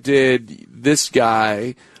how did this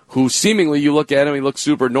guy, who seemingly you look at him, he looks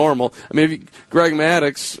super normal. I mean, Greg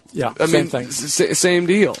Maddux. Yeah. Same thing. Same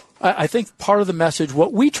deal. I think part of the message,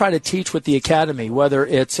 what we try to teach with the academy, whether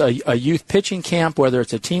it's a youth pitching camp, whether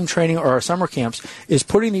it's a team training or our summer camps, is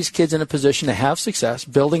putting these kids in a position to have success,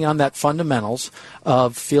 building on that fundamentals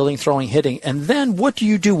of fielding, throwing, hitting. And then what do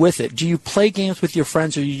you do with it? Do you play games with your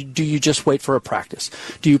friends, or do you just wait for a practice?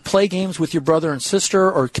 Do you play games with your brother and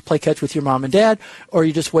sister, or play catch with your mom and dad, or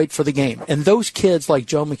you just wait for the game? And those kids like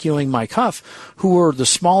Joe McEwing, Mike Huff, who were the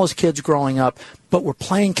smallest kids growing up, but were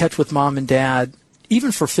playing catch with mom and dad,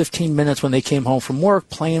 even for 15 minutes when they came home from work,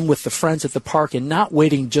 playing with the friends at the park and not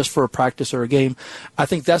waiting just for a practice or a game. I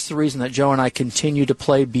think that's the reason that Joe and I continue to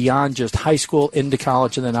play beyond just high school into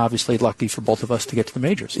college, and then obviously lucky for both of us to get to the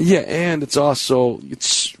majors. Yeah, and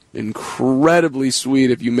it's incredibly sweet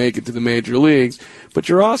if you make it to the major leagues, but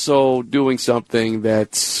you're also doing something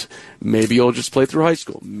that's maybe you'll just play through high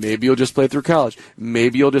school. Maybe you'll just play through college.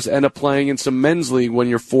 Maybe you'll just end up playing in some men's league when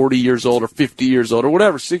you're 40 years old or 50 years old or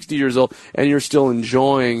whatever, 60 years old, and you're still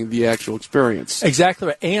enjoying the actual experience. Exactly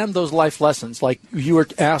right. And those life lessons, like you were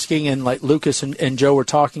asking and like Lucas and Joe were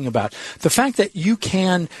talking about. The fact that you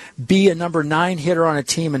can be a number 9 hitter on a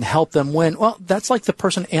team and help them win, well, that's like the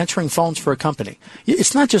person answering phones for a company.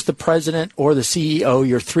 It's not just just the president or the CEO,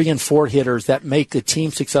 your 3 and 4 hitters that make a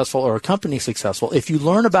team successful or a company successful. If you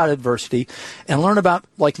learn about adversity and learn about,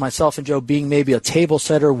 like myself and Joe, being maybe a table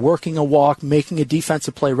setter, working a walk, making a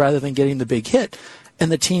defensive play rather than getting the big hit,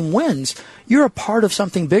 and the team wins, you're a part of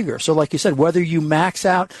something bigger. So like you said, whether you max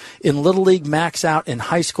out in Little League, max out in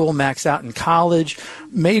high school, max out in college,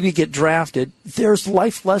 maybe get drafted, there's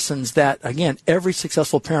life lessons that, again, every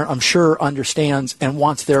successful parent, I'm sure, understands and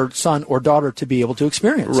wants their son or daughter to be able to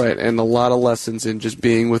experience. Right, and a lot of lessons in just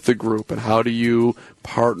being with the group and how do you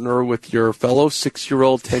partner with your fellow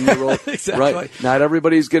 6-year-old, 10-year-old. Exactly. Right. Not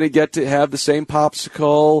everybody's going to get to have the same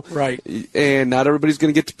popsicle. Right. And not everybody's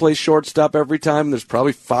going to get to play shortstop every time. There's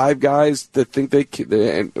probably 5 guys that think they can,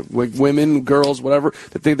 and women, girls, whatever,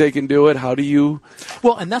 that think they can do it. How do you?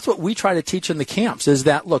 Well, and that's what we try to teach in the camps is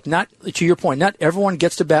that, look, not to your point, not everyone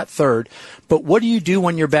gets to bat third, but what do you do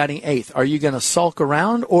when you're batting eighth? Are you going to sulk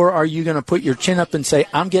around, or are you going to put your chin up and say,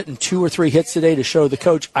 I'm getting 2 or 3 hits today to show the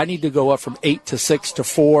coach I need to go up from 8 to 6 to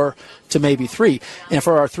 4 to maybe 3. And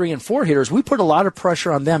for our 3 and 4 hitters, we put a lot of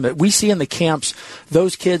pressure on them. We see in the camps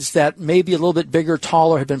those kids that may be a little bit bigger,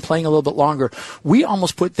 taller, have been playing a little bit longer. We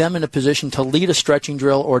almost put them in a position to lead a stretching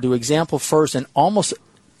drill or do example first and almost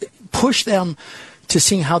push them to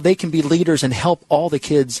seeing how they can be leaders and help all the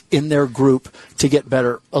kids in their group to get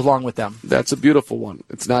better along with them. That's a beautiful one.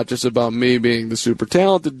 It's not just about me being the super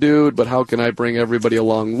talented dude, but how can I bring everybody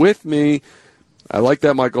along with me? I like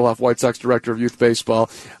that, Michael Huff, White Sox Director of Youth Baseball.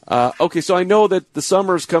 Okay, so I know that the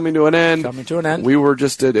summer is coming to an end. Coming to an end. We were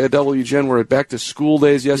just at WGN. We're at back to school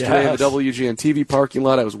days yesterday Yes. in the WGN TV parking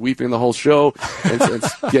lot. I was weeping the whole show and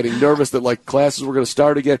getting nervous that like classes were going to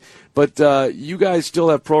start again. But you guys still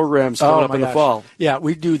have programs coming up in the fall. Yeah,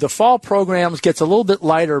 we do. The fall programs gets a little bit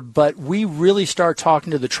lighter, but we really start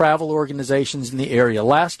talking to the travel organizations in the area.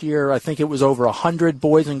 Last year, I think it was over 100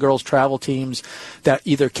 boys and girls travel teams that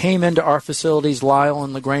either came into our facilities, Lyle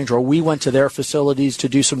and LaGrange, or we went to their facilities to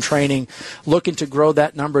do some training, looking to grow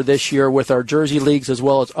that number this year with our Jersey leagues as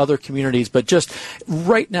well as other communities. But just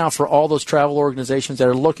right now, for all those travel organizations that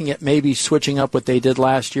are looking at maybe switching up what they did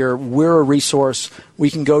last year, we're a resource. We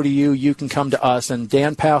can go to you. You can come to us. And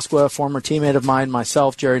Dan Pasqua, former teammate of mine,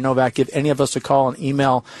 myself, Jerry Novak, give any of us a call and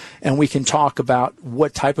email, and we can talk about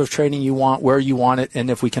what type of training you want, where you want it, and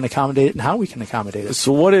if we can accommodate it and how we can accommodate it.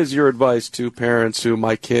 So what is your advice to parents who,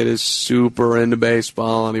 my kid is super into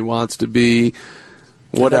baseball and he wants to be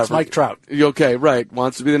whatever? That's Mike Trout. Okay, right.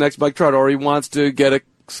 Wants to be the next Mike Trout, or he wants to get a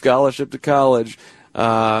scholarship to college.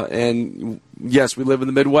 And yes, we live in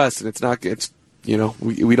the Midwest, and it's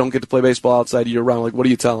we don't get to play baseball outside year round. Like, what do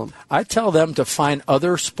you tell them? I tell them to find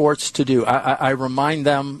other sports to do. I remind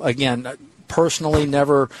them, again, personally,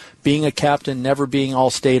 never being a captain, never being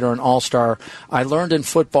all-state or an all-star. I learned in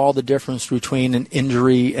football the difference between an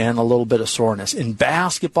injury and a little bit of soreness. In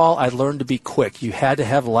basketball, I learned to be quick. You had to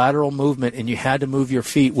have lateral movement, and you had to move your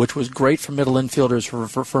feet, which was great for middle infielders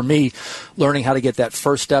for me, learning how to get that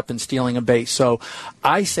first step and stealing a base. So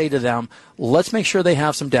I say to them, let's make sure they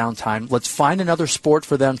have some downtime. Let's find another sport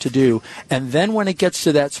for them to do. And then when it gets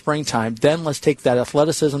to that springtime, then let's take that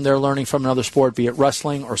athleticism they're learning from another sport, be it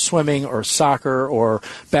wrestling or swimming or soccer or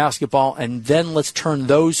basketball, and then let's turn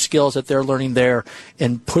those skills that they're learning there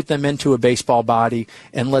and put them into a baseball body.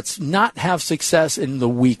 And let's not have success in the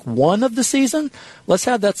week 1 of the season. Let's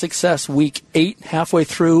have that success week 8, halfway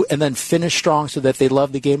through, and then finish strong so that they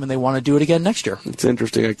love the game and they want to do it again next year. It's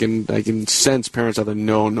interesting. I can sense parents out there.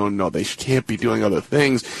 No. They can't be doing other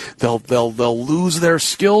things. They'll lose their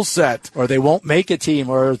skill set, or they won't make a team,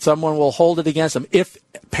 or someone will hold it against them. If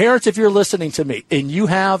you're listening to me and you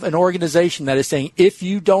have an organization that is saying, if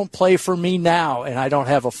you don't play for me now and I don't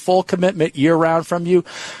have a full commitment year-round from you,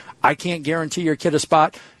 I can't guarantee your kid a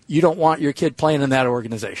spot. You don't want your kid playing in that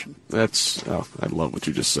organization. I love what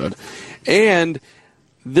you just said. And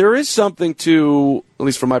there is something to, at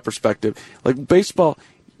least from my perspective, like baseball,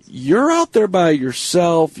 you're out there by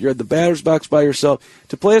yourself, you're at the batter's box by yourself.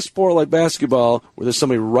 To play a sport like basketball where there's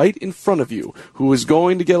somebody right in front of you who is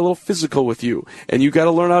going to get a little physical with you, and you got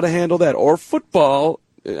to learn how to handle that. Or football,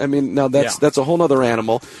 I mean, now that's a whole other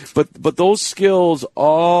animal. But those skills,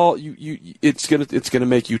 it's gonna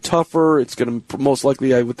make you tougher. It's gonna most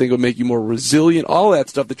likely, I would think, it would make you more resilient. All that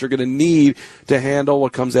stuff that you're gonna need to handle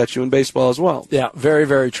what comes at you in baseball as well. Yeah, very,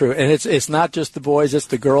 very true. And it's not just the boys; it's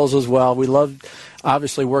the girls as well. We love,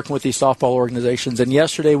 obviously, working with these softball organizations. And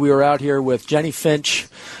yesterday we were out here with Jenny Finch,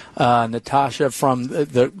 Natasha from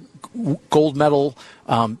the gold medal.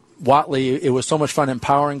 Watley, it was so much fun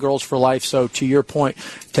empowering Girls for Life. So to your point,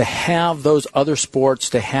 to have those other sports,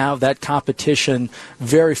 to have that competition,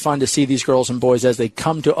 very fun to see these girls and boys as they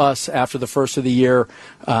come to us after the first of the year,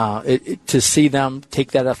 to see them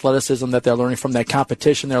take that athleticism that they're learning from, that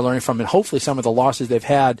competition they're learning from, and hopefully some of the losses they've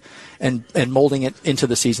had, and molding it into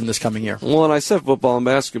the season this coming year. Well, and I said football and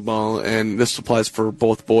basketball, and this applies for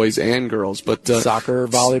both boys and girls, but soccer,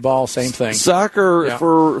 volleyball, same thing. Soccer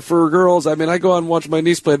for girls, I mean, I go out and watch my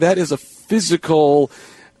niece play. That is a physical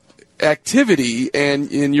activity,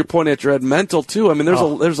 and you're pointing at your head, mental too. I mean,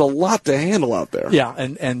 there's a lot to handle out there. Yeah,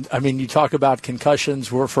 and I mean, you talk about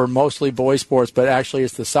concussions were for mostly boys sports, but actually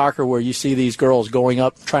it's the soccer where you see these girls going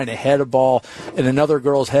up trying to head a ball, and another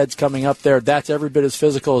girl's head's coming up there. That's every bit as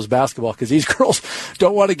physical as basketball, because these girls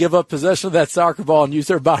don't want to give up possession of that soccer ball and use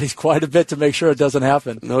their bodies quite a bit to make sure it doesn't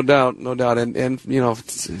happen. No doubt. And you know,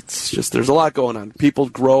 it's just, there's a lot going on. People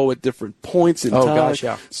grow at different points in time. Oh gosh,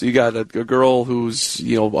 yeah. So you got a girl who's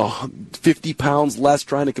 50 pounds less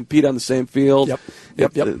trying to compete on the same field.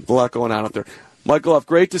 Yep. A lot going on out there. Michael Huff,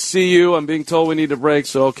 great to see you. I'm being told we need a break,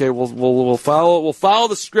 so okay, we'll follow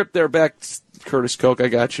the script there. Back, Curtis Koch, I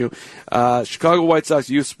got you. Chicago White Sox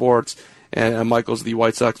Youth Sports, and Michael's the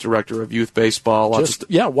White Sox Director of Youth Baseball.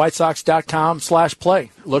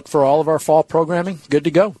 WhiteSox.com/play. Look for all of our fall programming. Good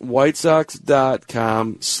to go.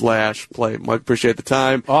 WhiteSox.com/play. Mike, appreciate the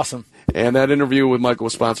time. Awesome. And that interview with Michael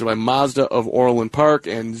was sponsored by Mazda of Orland Park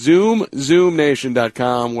and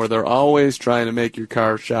ZoomNation.com, where they're always trying to make your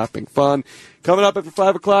car shopping fun. Coming up after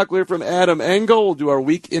 5 o'clock, we'll hear from Adam Engel. We'll do our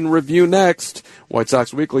Week in Review next. White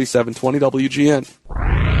Sox Weekly, 720 WGN.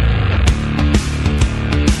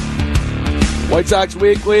 White Sox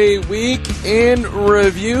Weekly, Week in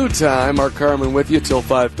Review time. Mark Carman with you till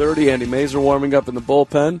 5:30. Andy Mazer warming up in the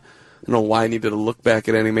bullpen. I don't know why I needed to look back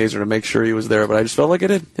at Andy Mazer to make sure he was there, but I just felt like I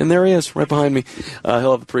did. And there he is, right behind me.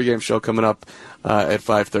 He'll have a pregame show coming up at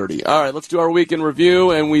 5:30. All right, let's do our Week in Review,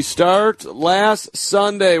 and we start last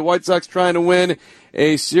Sunday. White Sox trying to win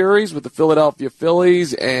a series with the Philadelphia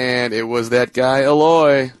Phillies, and it was that guy,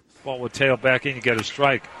 Eloy. Ball with tail back in, you get a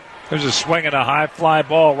strike. There's a swing and a high fly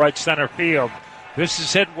ball right center field. This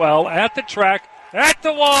is hit well at the track, at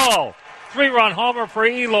the wall. 3-run homer for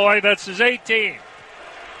Eloy. That's his 18th.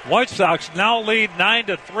 White Sox now lead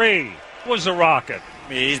 9-3. Was a rocket.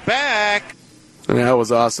 He's back. And that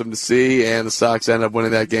was awesome to see, and the Sox ended up winning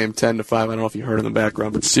that game 10-5. I don't know if you heard in the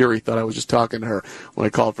background, but Siri thought I was just talking to her when I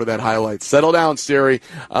called for that highlight. Settle down, Siri.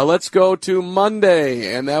 Let's go to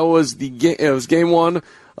Monday, and that was game one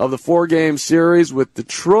of the 4-game series with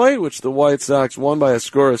Detroit, which the White Sox won by a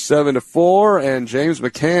score of 7-4, and James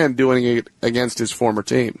McCann doing it against his former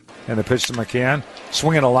team. And the pitch to McCann,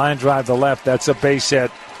 swinging a line drive to left. That's a base hit.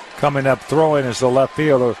 Coming up, throwing is the left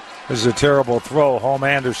fielder. This is a terrible throw. Home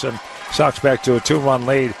Anderson. Sox back to a 2-run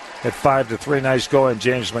lead at 5-3. Nice going,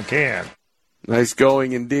 James McCann. Nice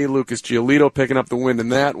going indeed. Lucas Giolito picking up the win in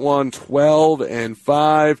that one,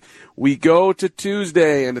 12-5. We go to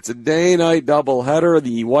Tuesday, and it's a day-night doubleheader.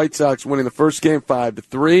 The White Sox winning the first game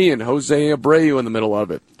 5-3, and Jose Abreu in the middle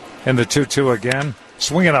of it. And the 2-2 again.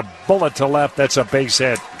 Swinging a bullet to left. That's a base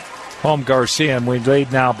hit. Home Garcia, and we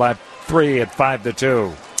lead now by 3 at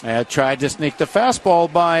 5-2. Tried to sneak the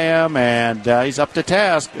fastball by him, and he's up to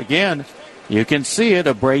task. Again, you can see it.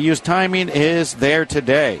 Abreu's timing is there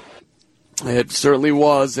today. It certainly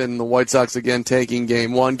was, and the White Sox again taking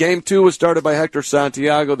game one. Game two was started by Hector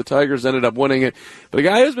Santiago. The Tigers ended up winning it. But a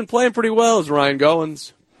guy who's been playing pretty well is Ryan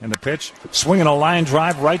Goins. And the pitch, swinging a line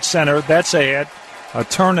drive right center. That's a hit. A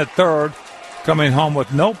turn at third, coming home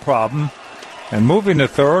with no problem. And moving to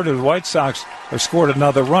third, the White Sox have scored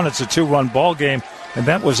another run. It's a 2-run ball game, and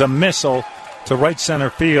that was a missile to right center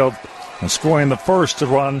field. And scoring the first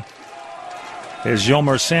run is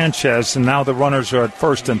Yolmer Sanchez, and now the runners are at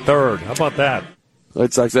first and third. How about that?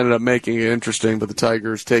 White Sox ended up making it interesting, but the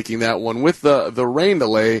Tigers taking that one with the rain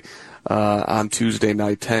delay on Tuesday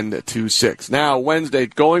night, 10-6. Now, Wednesday,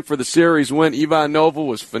 going for the series win. Ivan Nova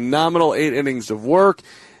was phenomenal, 8 innings of work,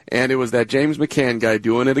 and it was that James McCann guy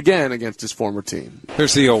doing it again against his former team.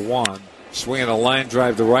 Here's the 0-1. Swinging a line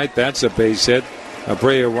drive to right. That's a base hit.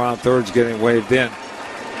 Abreu around third's getting waved in.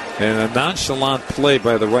 And a nonchalant play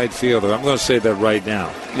by the right fielder. I'm going to say that right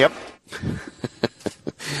now. Yep.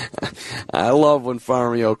 I love when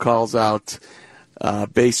Farmio calls out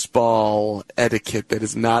baseball etiquette that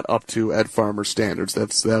is not up to Ed Farmer standards.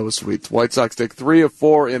 That was sweet. White Sox take 3 of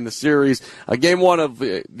 4 in the series. Game one of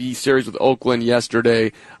the series with Oakland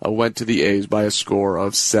yesterday went to the A's by a score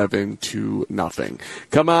of 7-0.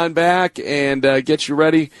 Come on back and get you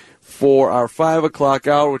ready for our 5 o'clock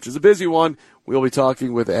hour, which is a busy one. We'll be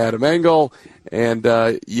talking with Adam Engel, and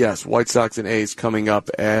yes, White Sox and A's coming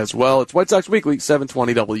up as well. It's White Sox Weekly,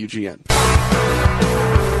 720 WGN.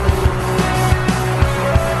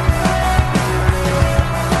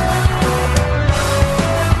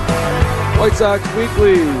 White Sox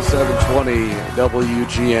Weekly, 720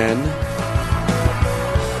 WGN.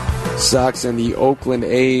 Sox and the Oakland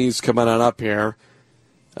A's coming on up here.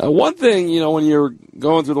 One thing, when you're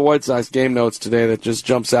going through the White Sox game notes today that just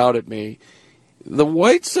jumps out at me, the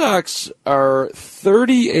White Sox are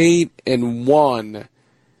 38-1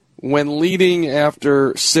 when leading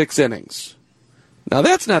after 6 innings. Now,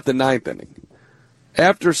 that's not the 9th inning.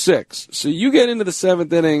 After 6. So you get into the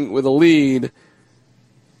 7th inning with a lead,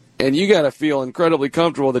 and you got to feel incredibly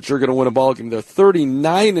comfortable that you're going to win a ball game. They're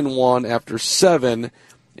 39-1 after 7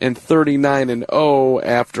 and 39-0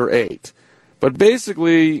 after 8. But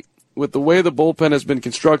basically, with the way the bullpen has been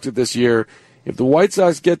constructed this year, if the White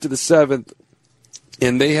Sox get to the 7th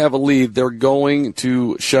and they have a lead, they're going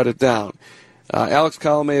to shut it down. Alex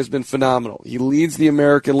Colomé has been phenomenal. He leads the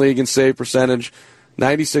American League in save percentage,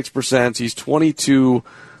 96%. He's 22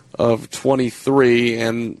 of 23,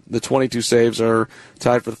 and the 22 saves are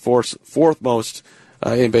tied for the fourth most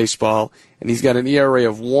in baseball. And he's got an ERA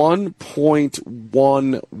of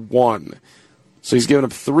 1.11. So he's given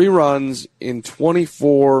up 3 runs in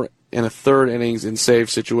 24 and a third innings in save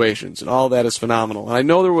situations, and all that is phenomenal. And I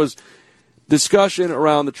know there was discussion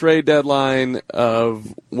around the trade deadline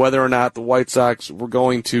of whether or not the White Sox were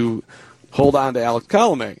going to hold on to Alex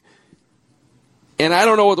Colomé. And I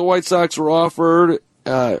don't know what the White Sox were offered.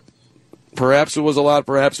 Perhaps it was a lot,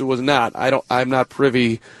 perhaps it was not. I'm not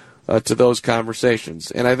privy to those conversations.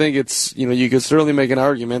 And I think it's, you could certainly make an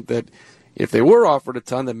argument that if they were offered a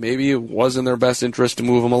ton, then maybe it was in their best interest to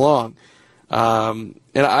move them along. And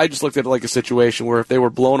I just looked at it like a situation where if they were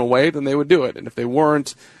blown away, then they would do it. And if they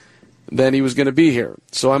weren't, then he was going to be here.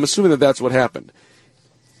 So I'm assuming that that's what happened.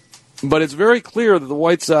 But it's very clear that the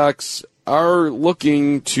White Sox are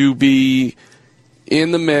looking to be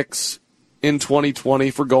in the mix in 2020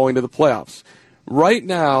 for going to the playoffs. Right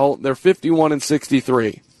now, they're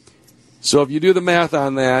 51-63. So if you do the math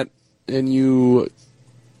on that and you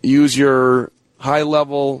use your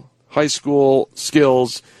high-level, high school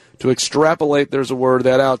skills to extrapolate, there's a word,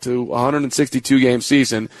 that out to a 162-game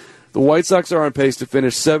season, the White Sox are on pace to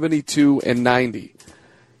finish 72-90.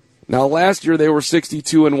 Now, last year they were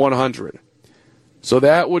 62-100. So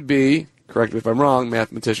that would be, correct me if I'm wrong,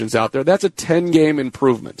 mathematicians out there, that's a 10-game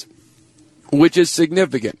improvement, which is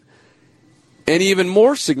significant. And even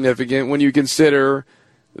more significant when you consider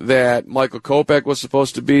that Michael Kopech was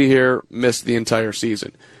supposed to be here, missed the entire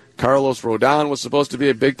season. Carlos Rodon was supposed to be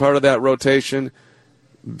a big part of that rotation,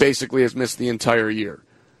 basically has missed the entire year.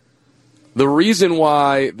 The reason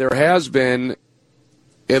why there has been,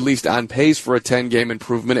 at least on pace for a 10-game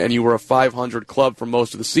improvement, and you were a 500 club for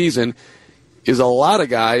most of the season, is a lot of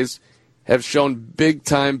guys have shown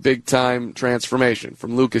big-time transformation.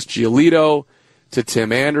 From Lucas Giolito to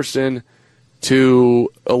Tim Anderson to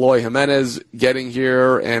Eloy Jimenez getting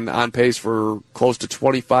here and on pace for close to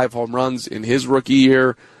 25 home runs in his rookie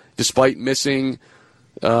year, despite missing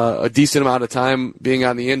a decent amount of time being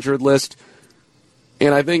on the injured list.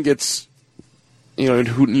 And I think it's,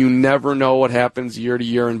 you never know what happens year to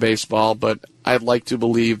year in baseball, but I'd like to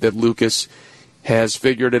believe that Lucas has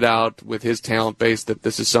figured it out with his talent base that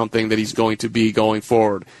this is something that he's going to be going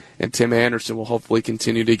forward. And Tim Anderson will hopefully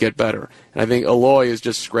continue to get better. And I think Eloy is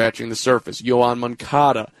just scratching the surface. Yoan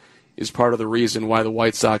Moncada is part of the reason why the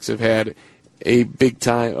White Sox have had a big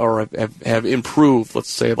time, or have improved, let's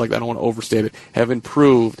say it like that, I don't want to overstate it, have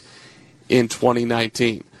improved in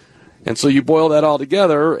 2019. And so you boil that all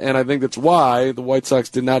together, and I think that's why the White Sox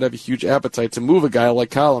did not have a huge appetite to move a guy like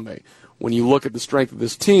Colomé. When you look at the strength of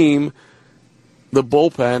this team, the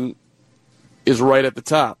bullpen is right at the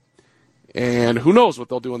top. And who knows what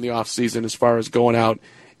they'll do in the offseason as far as going out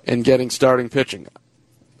and getting starting pitching.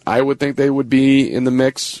 I would think they would be in the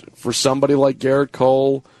mix for somebody like Garrett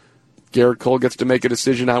Cole. Garrett Cole gets to make a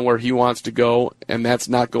decision on where he wants to go, and that's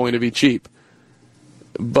not going to be cheap.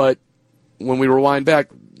 But when we rewind back,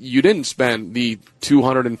 you didn't spend the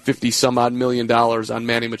 $250-some-odd million on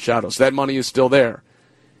Manny Machado, so that money is still there.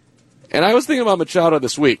 And I was thinking about Machado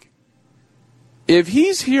this week. If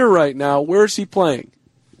he's here right now, where's he playing?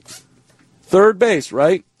 Third base,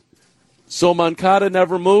 right? So Moncada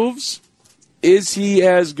never moves? Is he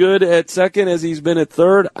as good at second as he's been at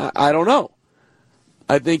third? I don't know.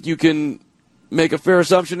 I think you can make a fair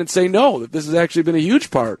assumption and say no, that this has actually been a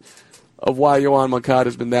huge part of why Yoan Moncada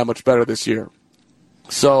has been that much better this year.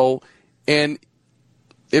 So, and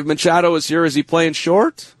if Machado is here, is he playing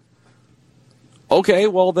short? Okay,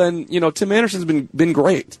 well then, Tim Anderson's been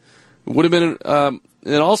great. Would have been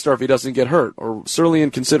an all-star if he doesn't get hurt, or certainly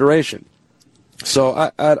in consideration.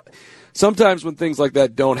 So I sometimes when things like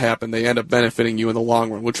that don't happen, they end up benefiting you in the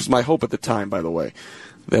long run, which was my hope at the time, by the way,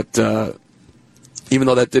 that even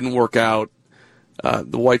though that didn't work out,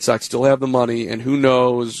 the White Sox still have the money, and who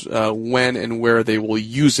knows when and where they will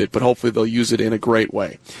use it, but hopefully they'll use it in a great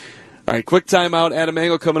way. All right, quick timeout. Adam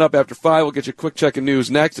Engel coming up after 5. We'll get you a quick check of news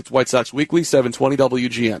next. It's White Sox Weekly, 720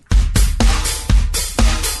 WGN.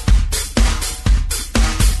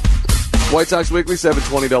 White Sox Weekly,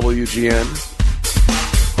 720 WGN.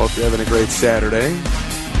 Hope you're having a great Saturday.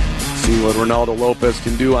 See what Ronaldo Lopez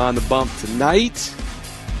can do on the bump tonight.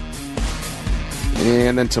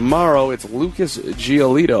 And then tomorrow, it's Lucas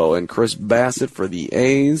Giolito and Chris Bassett for the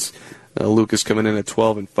A's. Lucas coming in at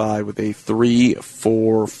 12-5 with a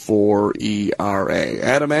 3.44 ERA.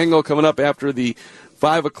 Adam Engel coming up after the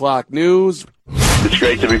 5 o'clock news. It's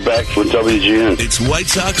great to be back with WGN. It's White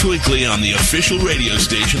Sox Weekly on the official radio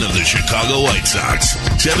station of the Chicago White Sox.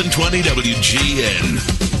 720 WGN.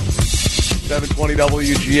 720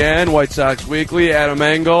 WGN, White Sox Weekly. Adam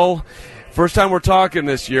Engel. First time we're talking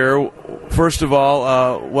this year. First of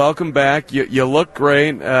all, welcome back. You look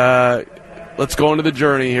great. Let's go into the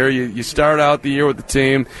journey here. You start out the year with the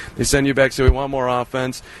team. They send you back, so we want more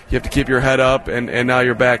offense. You have to keep your head up, and now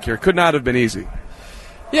you're back here. Could not have been easy.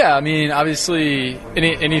 Yeah, I mean, obviously,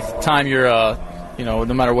 any time you're, no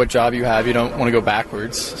matter what job you have, you don't want to go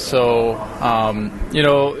backwards. So,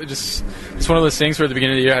 just it's one of those things where at the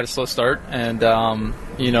beginning of the year I had a slow start, and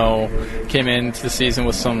came into the season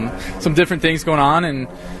with some different things going on, and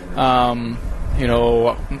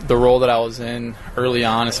the role that I was in early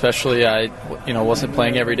on, especially, I wasn't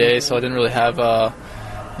playing every day, so I didn't really have the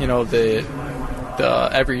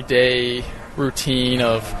everyday routine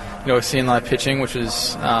of seeing live pitching, which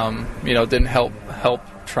is didn't help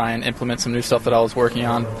try and implement some new stuff that I was working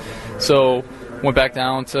on. So went back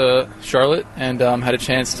down to Charlotte and had a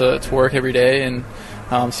chance to work every day and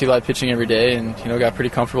see live pitching every day, and got pretty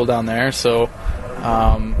comfortable down there. So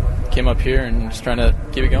came up here and just trying to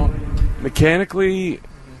keep it going. Mechanically,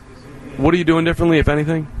 what are you doing differently, if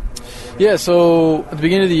anything? Yeah, so at the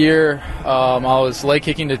beginning of the year, I was leg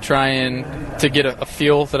kicking to try and to get a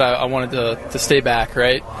feel that I wanted to stay back,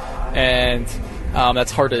 right? And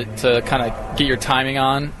that's hard to kind of get your timing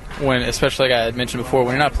on when, especially like I had mentioned before,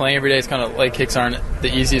 when you're not playing every day, it's kind of leg kicks aren't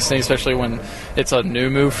the easiest thing, especially when it's a new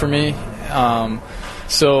move for me.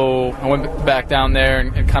 So I went back down there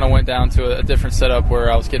and kind of went down to a different setup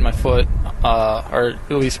where I was getting my foot, or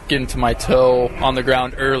at least getting to my toe on the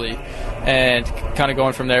ground early, and kind of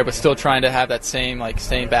going from there, but still trying to have that same, like,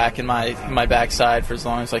 staying back in my backside for as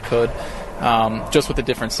long as I could, just with a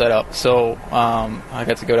different setup. So I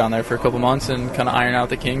got to go down there for a couple months and kind of iron out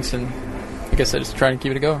the kinks, and like I said, just trying to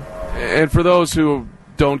keep it going. And for those who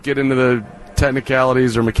don't get into the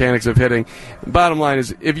technicalities or mechanics of hitting, bottom line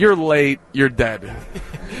is, if you're late, you're dead.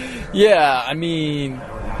 Yeah, I mean,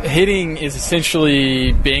 hitting is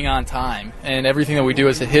essentially being on time, and everything that we do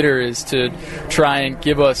as a hitter is to try and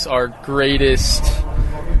give us our greatest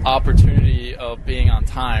opportunity of being on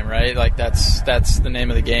time, right? Like that's the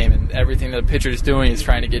name of the game, and everything that a pitcher is doing is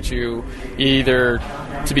trying to get you either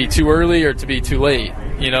to be too early or to be too late,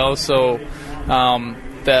 so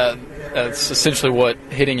that's essentially what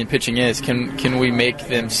hitting and pitching is. Can we make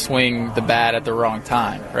them swing the bat at the wrong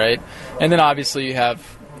time, right? And then obviously you have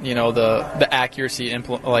the accuracy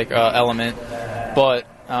element, but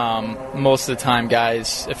most of the time,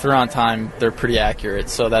 guys, if they're on time, they're pretty accurate.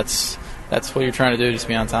 So that's what you're trying to do, just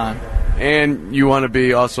be on time. And you want to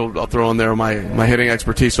be also, I'll throw in there my hitting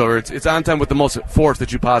expertise, so it's on time with the most force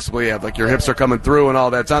that you possibly have. Like your hips are coming through and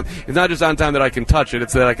all that. It's not just on time that I can touch it,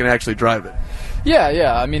 it's that I can actually drive it.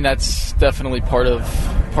 Yeah. I mean, that's definitely part of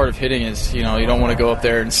hitting is, you don't want to go up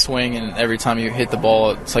there and swing, and every time you hit the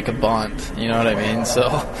ball, it's like a bunt. You know what I mean? So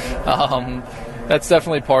that's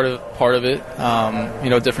definitely part of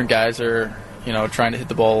it. Different guys are, trying to hit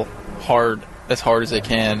the ball as hard as they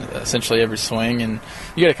can, essentially every swing, and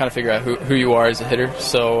you got to kind of figure out who you are as a hitter.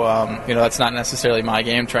 So, that's not necessarily my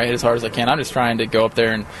game. Try to hit as hard as I can. I'm just trying to go up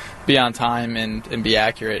there and be on time and be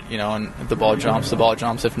accurate, and if the ball jumps, the ball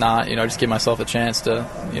jumps. If not, just give myself a chance to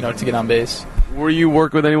get on base. Were you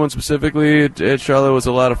working with anyone specifically at Charlotte? Was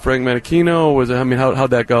it a lot of Frank Manichino?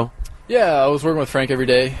 How'd that go? Yeah, I was working with Frank every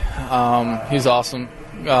day. He's awesome.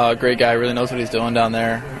 Great guy, really knows what he's doing down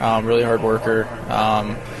there. Really hard worker.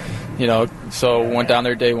 So went down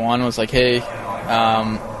there day one, was like, hey,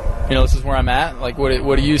 this is where I'm at. Like, what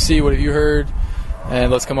do you see? What have you heard?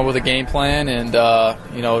 And let's come up with a game plan and,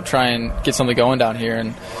 try and get something going down here.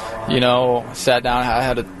 And, sat down. I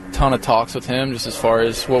had a ton of talks with him just as far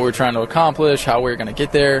as what we're trying to accomplish, how we're going to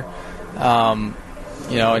get there. And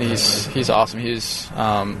he's awesome. He's,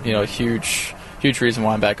 a huge reason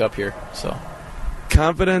why I'm back up here. So,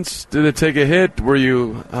 confidence, did it take a hit? What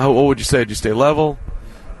would you say? Did you stay level?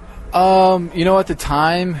 At the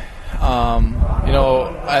time,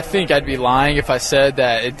 I think I'd be lying if I said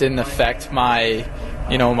that it didn't affect my,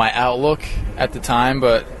 my outlook at the time.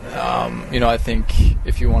 But, I think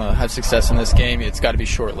if you want to have success in this game, it's got to be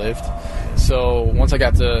short-lived. So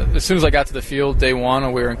as soon as I got to the field day one,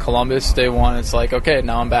 and we were in Columbus day one, it's like, okay,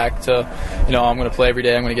 now I'm back to, I'm going to play every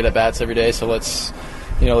day. I'm going to get at bats every day. So let's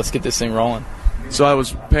get this thing rolling. So I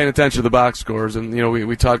was paying attention to the box scores, and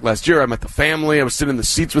we talked last year. I met the family. I was sitting in the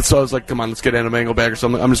seats with, so I was like, come on, let's get Adam Engel back or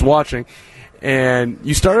something. I'm just watching, and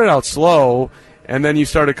you started out slow, and then you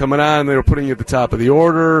started coming on. They were putting you at the top of the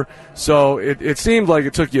order, so it seemed like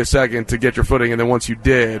it took you a second to get your footing, and then once you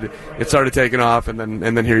did, it started taking off, and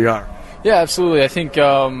then here you are. Yeah, absolutely. I think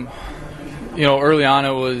early on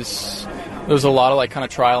there was a lot of kind of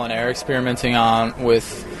trial and error, experimenting on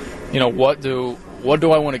with what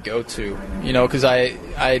do I want to go to? Because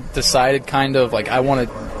I decided kind of I want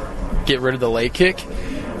to get rid of the leg kick.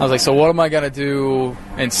 I was like, so what am I going to do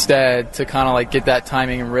instead to kind of get that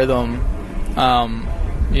timing and rhythm, and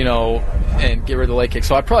get rid of the leg kick?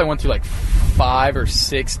 So I probably went through 5 or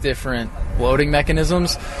 6 different loading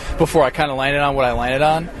mechanisms before I kind of landed on what I landed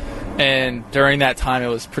on. And during that time, it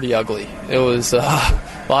was pretty ugly. It was a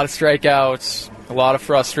lot of strikeouts, a lot of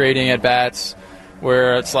frustrating at-bats,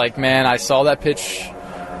 where it's like, man, I saw that pitch,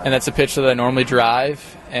 and that's a pitch that I normally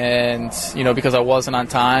drive, and, because I wasn't on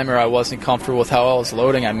time or I wasn't comfortable with how I was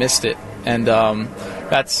loading, I missed it. And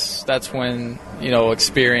that's when,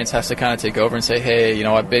 experience has to kind of take over and say, hey,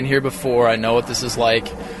 I've been here before, I know what this is like,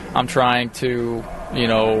 I'm trying to,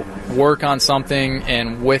 work on something,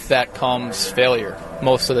 and with that comes failure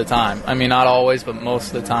most of the time. I mean, not always, but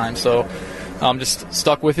most of the time. So I'm just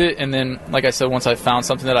stuck with it, and then, like I said, once I found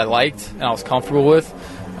something that I liked and I was comfortable with,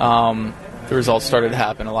 the results started to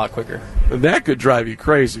happen a lot quicker. That could drive you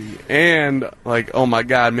crazy, and oh my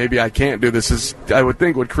God, maybe I can't do this. I would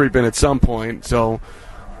think would creep in at some point. So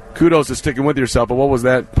kudos to sticking with yourself. But what was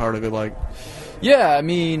that part of it like? Yeah, I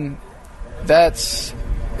mean, that's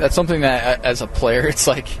something that as a player, it's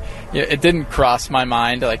it didn't cross my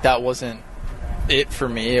mind. That wasn't it for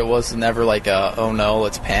me. It was never oh no,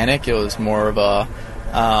 let's panic. It was more of a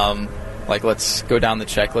let's go down the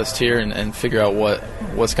checklist here and figure out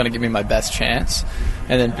what's going to give me my best chance,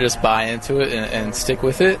 and then just buy into it and stick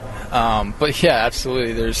with it. But yeah,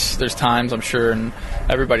 absolutely, there's times, I'm sure, in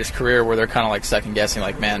everybody's career where they're kind of second guessing,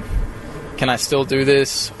 man, can I still do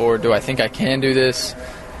this, or do I think I can do this?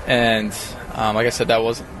 And like I said, that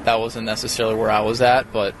wasn't necessarily where I was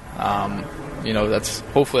at, but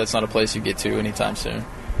hopefully that's not a place you get to anytime soon.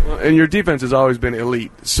 And your defense has always been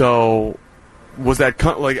elite. So was that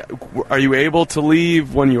are you able to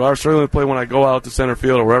leave when you are struggling to play? When I go out to center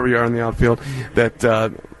field or wherever you are in the outfield, that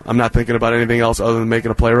I'm not thinking about anything else other than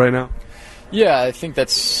making a play right now? Yeah, I think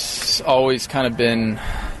that's always kind of been,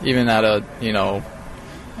 even at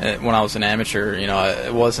when I was an amateur,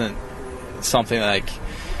 it wasn't something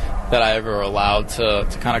that I ever allowed to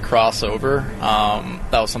kind of cross over.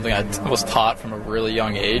 That was something I was taught from a really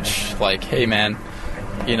young age. Hey, man,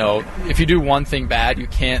 if you do one thing bad, you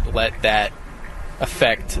can't let that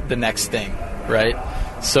affect the next thing, right?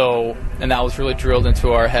 So, and that was really drilled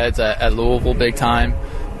into our heads at Louisville big time.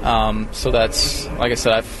 So that's, like I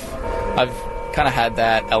said, I've kind of had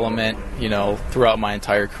that element, throughout my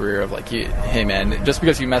entire career of hey, man, just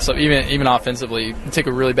because you mess up, even offensively, you take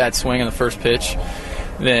a really bad swing in the first pitch,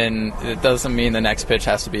 then it doesn't mean the next pitch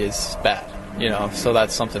has to be as bad, So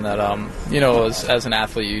that's something that, as an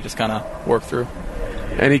athlete, you just kind of work through.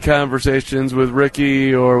 Any conversations with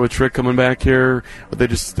Ricky or with Trick coming back here? Or they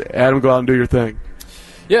just, Adam, go out and do your thing?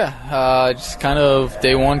 Yeah, just kind of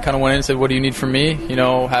day one kind of went in and said, what do you need from me?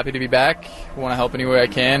 Happy to be back. Want to help any way I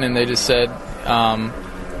can. And they just said,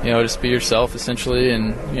 just be yourself, essentially.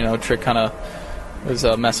 And, Trick kind of was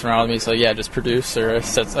messing around with me. So, yeah, just produce or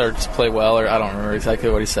just play well. Or I don't remember exactly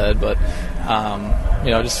what he said. But,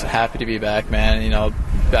 just happy to be back, man.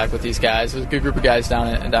 Back with these guys. There's a good group of guys down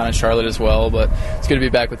in Charlotte as well. But it's good to be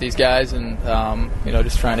back with these guys and,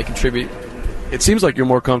 just trying to contribute. It seems like you're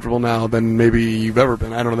more comfortable now than maybe you've ever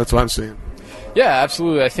been. I don't know. That's what I'm seeing. Yeah,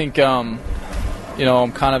 absolutely. I think, I'm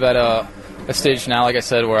kind of at a stage now, like I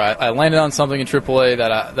said, where I landed on something in AAA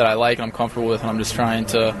that I like and I'm comfortable with, and I'm just trying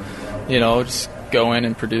to, just go in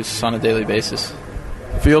and produce on a daily basis.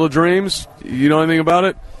 Field of Dreams, you know anything about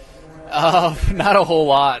it? Not a whole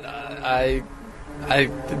lot. I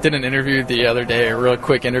did an interview the other day, a real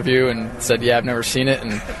quick interview, and said, yeah, I've never seen it,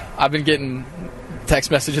 and I've been getting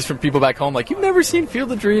text messages from people back home you've never seen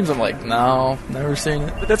Field of Dreams? I'm like, no, never seen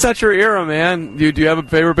it. But that's not your era, man. Do you have a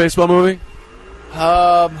favorite baseball movie?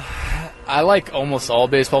 I like almost all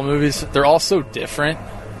baseball movies. They're all so different.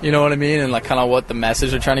 You know what I mean? And like kind of what the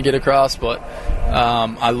message they're trying to get across. But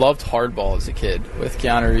I loved Hardball as a kid with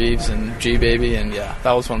Keanu Reeves and G-Baby, and yeah,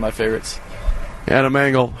 that was one of my favorites. Adam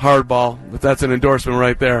Engel, Hardball. But that's an endorsement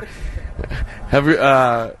right there. Have you?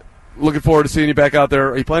 Looking forward to seeing you back out there.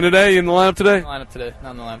 Are you playing today? In the lineup today? Not in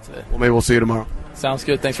the lineup today. Well, maybe we'll see you tomorrow. Sounds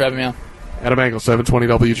good. Thanks for having me on. Adam Engel,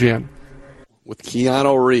 720 WGN. With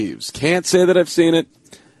Keanu Reeves. Can't say that I've seen it.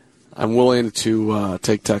 I'm willing to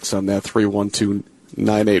take text on that.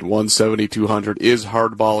 312-981-7200. Is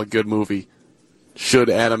Hardball a good movie? Should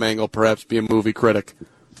Adam Engel perhaps be a movie critic?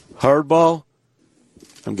 Hardball?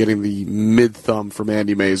 I'm getting the mid-thumb from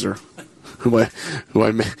Andy Mazer, who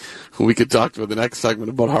we could talk to in the next segment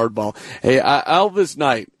about Hardball. Hey, Elvis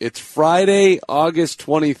Night. It's Friday, August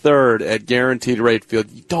 23rd at Guaranteed Rate Field.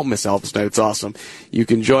 You don't miss Elvis Night. It's awesome. You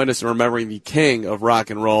can join us in remembering the king of rock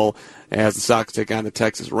and roll as the Sox take on the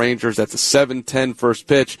Texas Rangers. That's a 7:10 first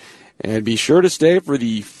pitch. And be sure to stay for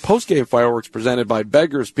the post-game fireworks presented by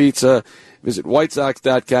Beggar's Pizza. Visit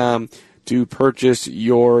whitesox.com to purchase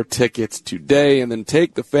your tickets today, and then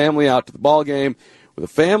take the family out to the ball game. With a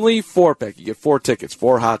family 4-pack, you get 4 tickets,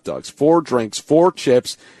 4 hot dogs, 4 drinks, 4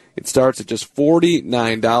 chips. It starts at just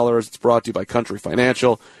 $49. It's brought to you by Country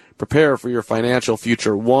Financial. Prepare for your financial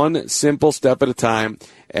future one simple step at a time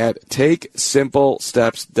at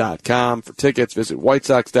TakeSimpleSteps.com. For tickets, visit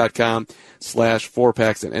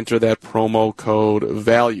whitesox.com/4packs and enter that promo code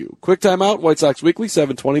VALUE. Quick timeout, White Sox Weekly,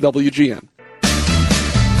 720 WGN.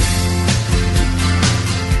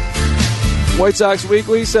 White Sox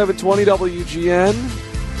Weekly, 720 WGN.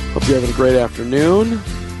 Hope you're having a great afternoon.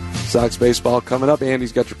 Sox baseball coming up.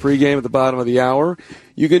 Andy's got your pregame at the bottom of the hour.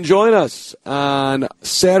 You can join us on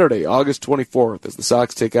Saturday, August 24th, as the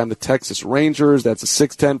Sox take on the Texas Rangers. That's a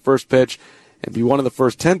 6:10 first pitch, and be one of the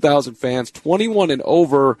first 10,000 fans, 21 and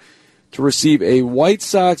over, to receive a White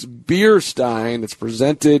Sox beer stein that's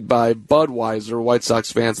presented by Budweiser. White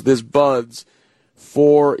Sox fans, this Bud's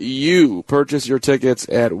for you. Purchase your tickets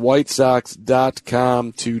at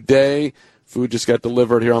whitesox.com today. Food just got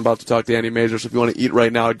delivered here. I'm about to talk to Andy Mazer, so if you want to eat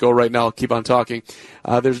right now, I'd go right now. I'll keep on talking.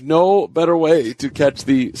 There's no better way to catch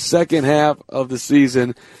the second half of the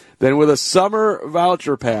season than with a summer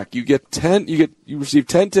voucher pack. You receive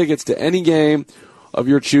 10 tickets to any game of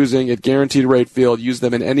your choosing at Guaranteed Rate Field. Use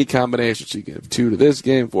them in any combination. So you can have 2 to this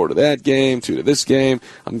game, 4 to that game, 2 to this game.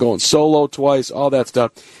 I'm going solo twice, all that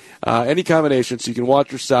stuff. Any combination, so you can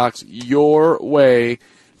watch your Sox your way.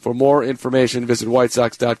 For more information, visit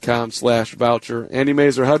whitesox.com/voucher. Andy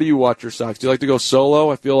Mazer, how do you watch your Sox? Do you like to go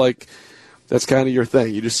solo? I feel like that's kind of your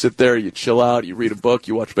thing. You just sit there, you chill out, you read a book,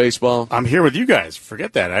 you watch baseball. I'm here with you guys.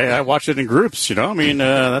 Forget that. I watch it in groups, I mean,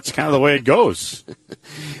 that's kind of the way it goes.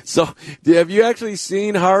 So, have you actually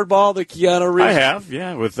seen Hardball, the Keanu Reeves? I have,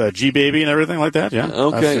 yeah, with G-Baby and everything like that, yeah.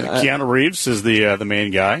 Okay. Keanu Reeves is the main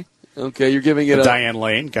guy. Okay, you're giving it Diane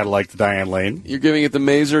Lane. Gotta like the Diane Lane. You're giving it the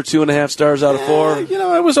Mazer 2.5 stars out of 4.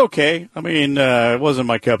 It was okay. I mean, it wasn't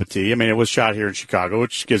my cup of tea. I mean, it was shot here in Chicago,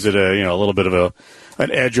 which gives it a little bit of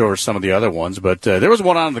an edge over some of the other ones. But there was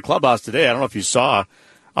one on in the clubhouse today. I don't know if you saw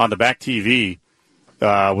on the back TV.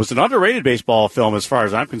 Was an underrated baseball film as far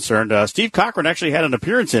as I'm concerned. Steve Cochran actually had an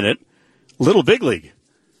appearance in it. Little Big League.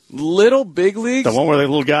 Little Big League? The one where the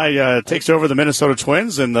little guy takes over the Minnesota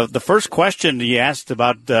Twins, and the first question he asked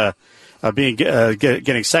about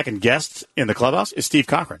getting second guest in the clubhouse is Steve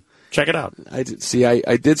Cochran. Check it out. I did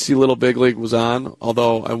see Little Big League was on,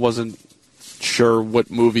 although I wasn't sure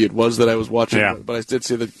what movie it was that I was watching. Yeah. But I did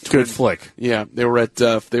see the good flick. Yeah, they were at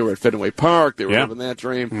Fenway Park. They were living that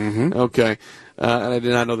dream. Mm-hmm. Okay. And I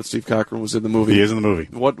did not know that Steve Cochran was in the movie. He is in the movie.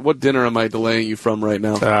 What dinner am I delaying you from right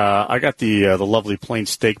now? I got the lovely plain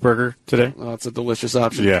steak burger today. Oh, it's a delicious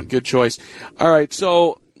option. Yeah. Good choice. All right,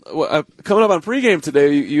 so coming up on pregame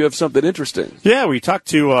today, you have something interesting. Yeah, we talked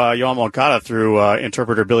to Yohan Moncada through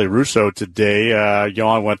interpreter Billy Russo today.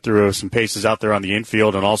 Yohan went through some paces out there on the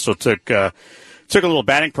infield and also took a little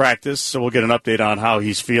batting practice, so we'll get an update on how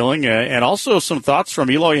he's feeling, and also some thoughts from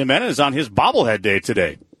Eloy Jimenez on his bobblehead day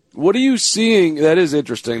today. What are you seeing? That is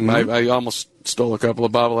interesting. Mm-hmm. I almost stole a couple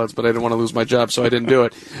of bobbleheads, but I didn't want to lose my job, so I didn't do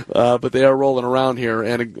it. But they are rolling around here,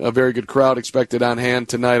 and a very good crowd expected on hand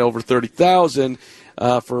tonight, over 30,000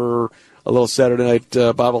 for a little Saturday night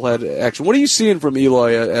bobblehead action. What are you seeing from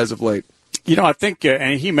Eloy as of late? I think,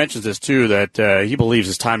 and he mentions this too, that he believes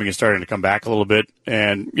his timing is starting to come back a little bit,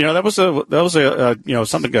 and that was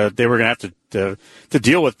something they were going to have to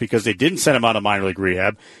deal with because they didn't send him out of minor league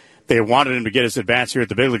rehab. They wanted him to get his advance here at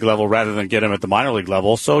the big league level rather than get him at the minor league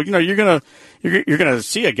level. So you're gonna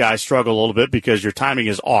see a guy struggle a little bit because your timing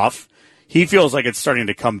is off. He feels like it's starting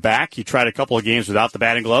to come back. He tried a couple of games without the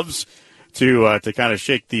batting gloves. to kind of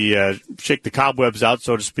shake the cobwebs out,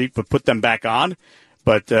 so to speak, but put them back on.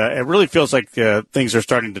 But it really feels like things are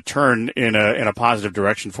starting to turn in a positive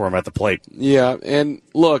direction for him at the plate. Yeah, and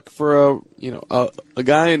look, for a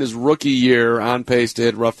guy in his rookie year on pace to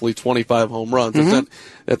hit roughly 25 home runs. Mm-hmm.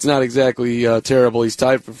 That's not exactly terrible. He's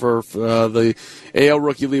tied for the AL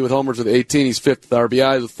rookie lead with homers with 18. He's fifth with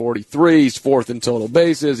RBIs with 43. He's fourth in total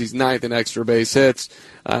bases. He's ninth in extra base hits.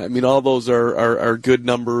 I mean, all those are good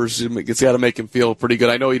numbers. It's got to make him feel pretty good.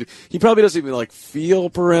 I know he probably doesn't even feel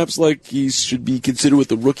perhaps like he should be considered with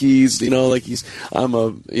the rookies. Like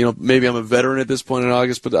maybe I'm a veteran at this point in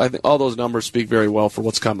August, but I think all those numbers speak very well for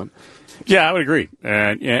what's coming. Yeah, I would agree.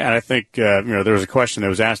 And I think, there was a question that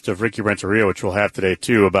was asked of Ricky Renteria, which we'll have today,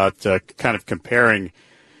 too, about kind of comparing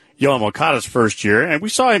Yoán Moncada's first year. And we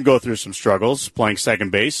saw him go through some struggles playing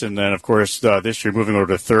second base. And then, of course, this year moving over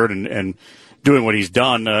to third and doing what he's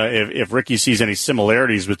done. If Ricky sees any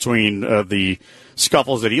similarities between the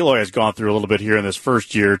scuffles that Eloy has gone through a little bit here in this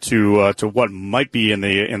first year to what might be in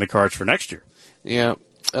the cards for next year. Yeah.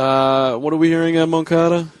 What are we hearing on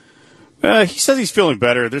Moncada? He says he's feeling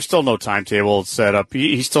better. There's still no timetable set up.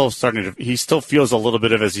 He's still he still feels a little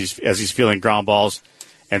bit of as he's feeling ground balls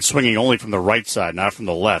and swinging only from the right side, not from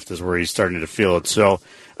the left, is where he's starting to feel it. So,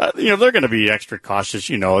 they're going to be extra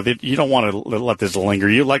cautious. You don't want to let this linger.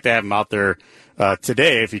 You'd like to have him out there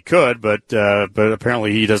today if he could, but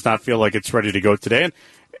apparently he does not feel like it's ready to go today.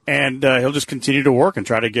 And he'll just continue to work and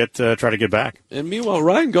try to get back. And meanwhile,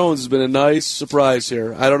 Ryan Goins has been a nice surprise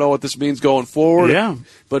here. I don't know what this means going forward. Yeah,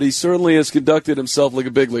 but he certainly has conducted himself like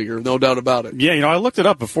a big leaguer, no doubt about it. Yeah, I looked it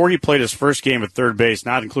up before he played his first game at third base,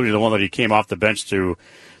 not including the one that he came off the bench to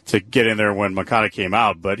get in there when Moncada came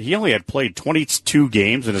out. But he only had played 22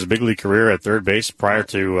 games in his big league career at third base prior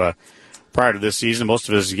to this season. Most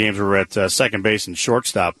of his games were at second base and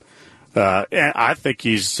shortstop. And I think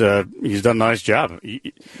he's done a nice job.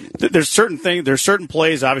 There's certain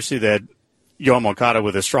plays, obviously, that Yoán Moncada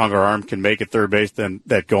with a stronger arm can make at third base than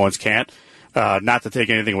that Goins can't. Not to take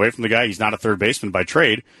anything away from the guy, he's not a third baseman by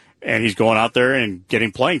trade, and he's going out there and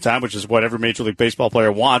getting playing time, which is what every Major League Baseball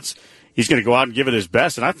player wants. He's going to go out and give it his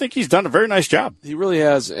best, and I think he's done a very nice job. He really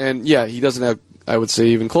has, and yeah, he doesn't have, I would say,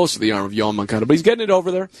 even close to the arm of Yoán Moncada, but he's getting it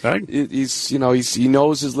over there. Right. He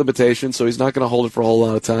knows his limitations, so he's not going to hold it for a whole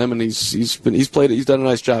lot of time, and he's played it. He's done a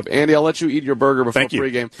nice job. Andy, I'll let you eat your burger before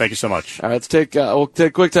pregame. Thank you so much. All right, let's take we'll take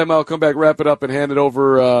a quick time out. Come back, wrap it up, and hand it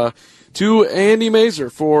over to Andy Mazer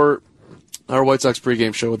for our White Sox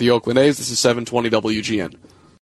pregame show with the Oakland A's. This is 720 WGN.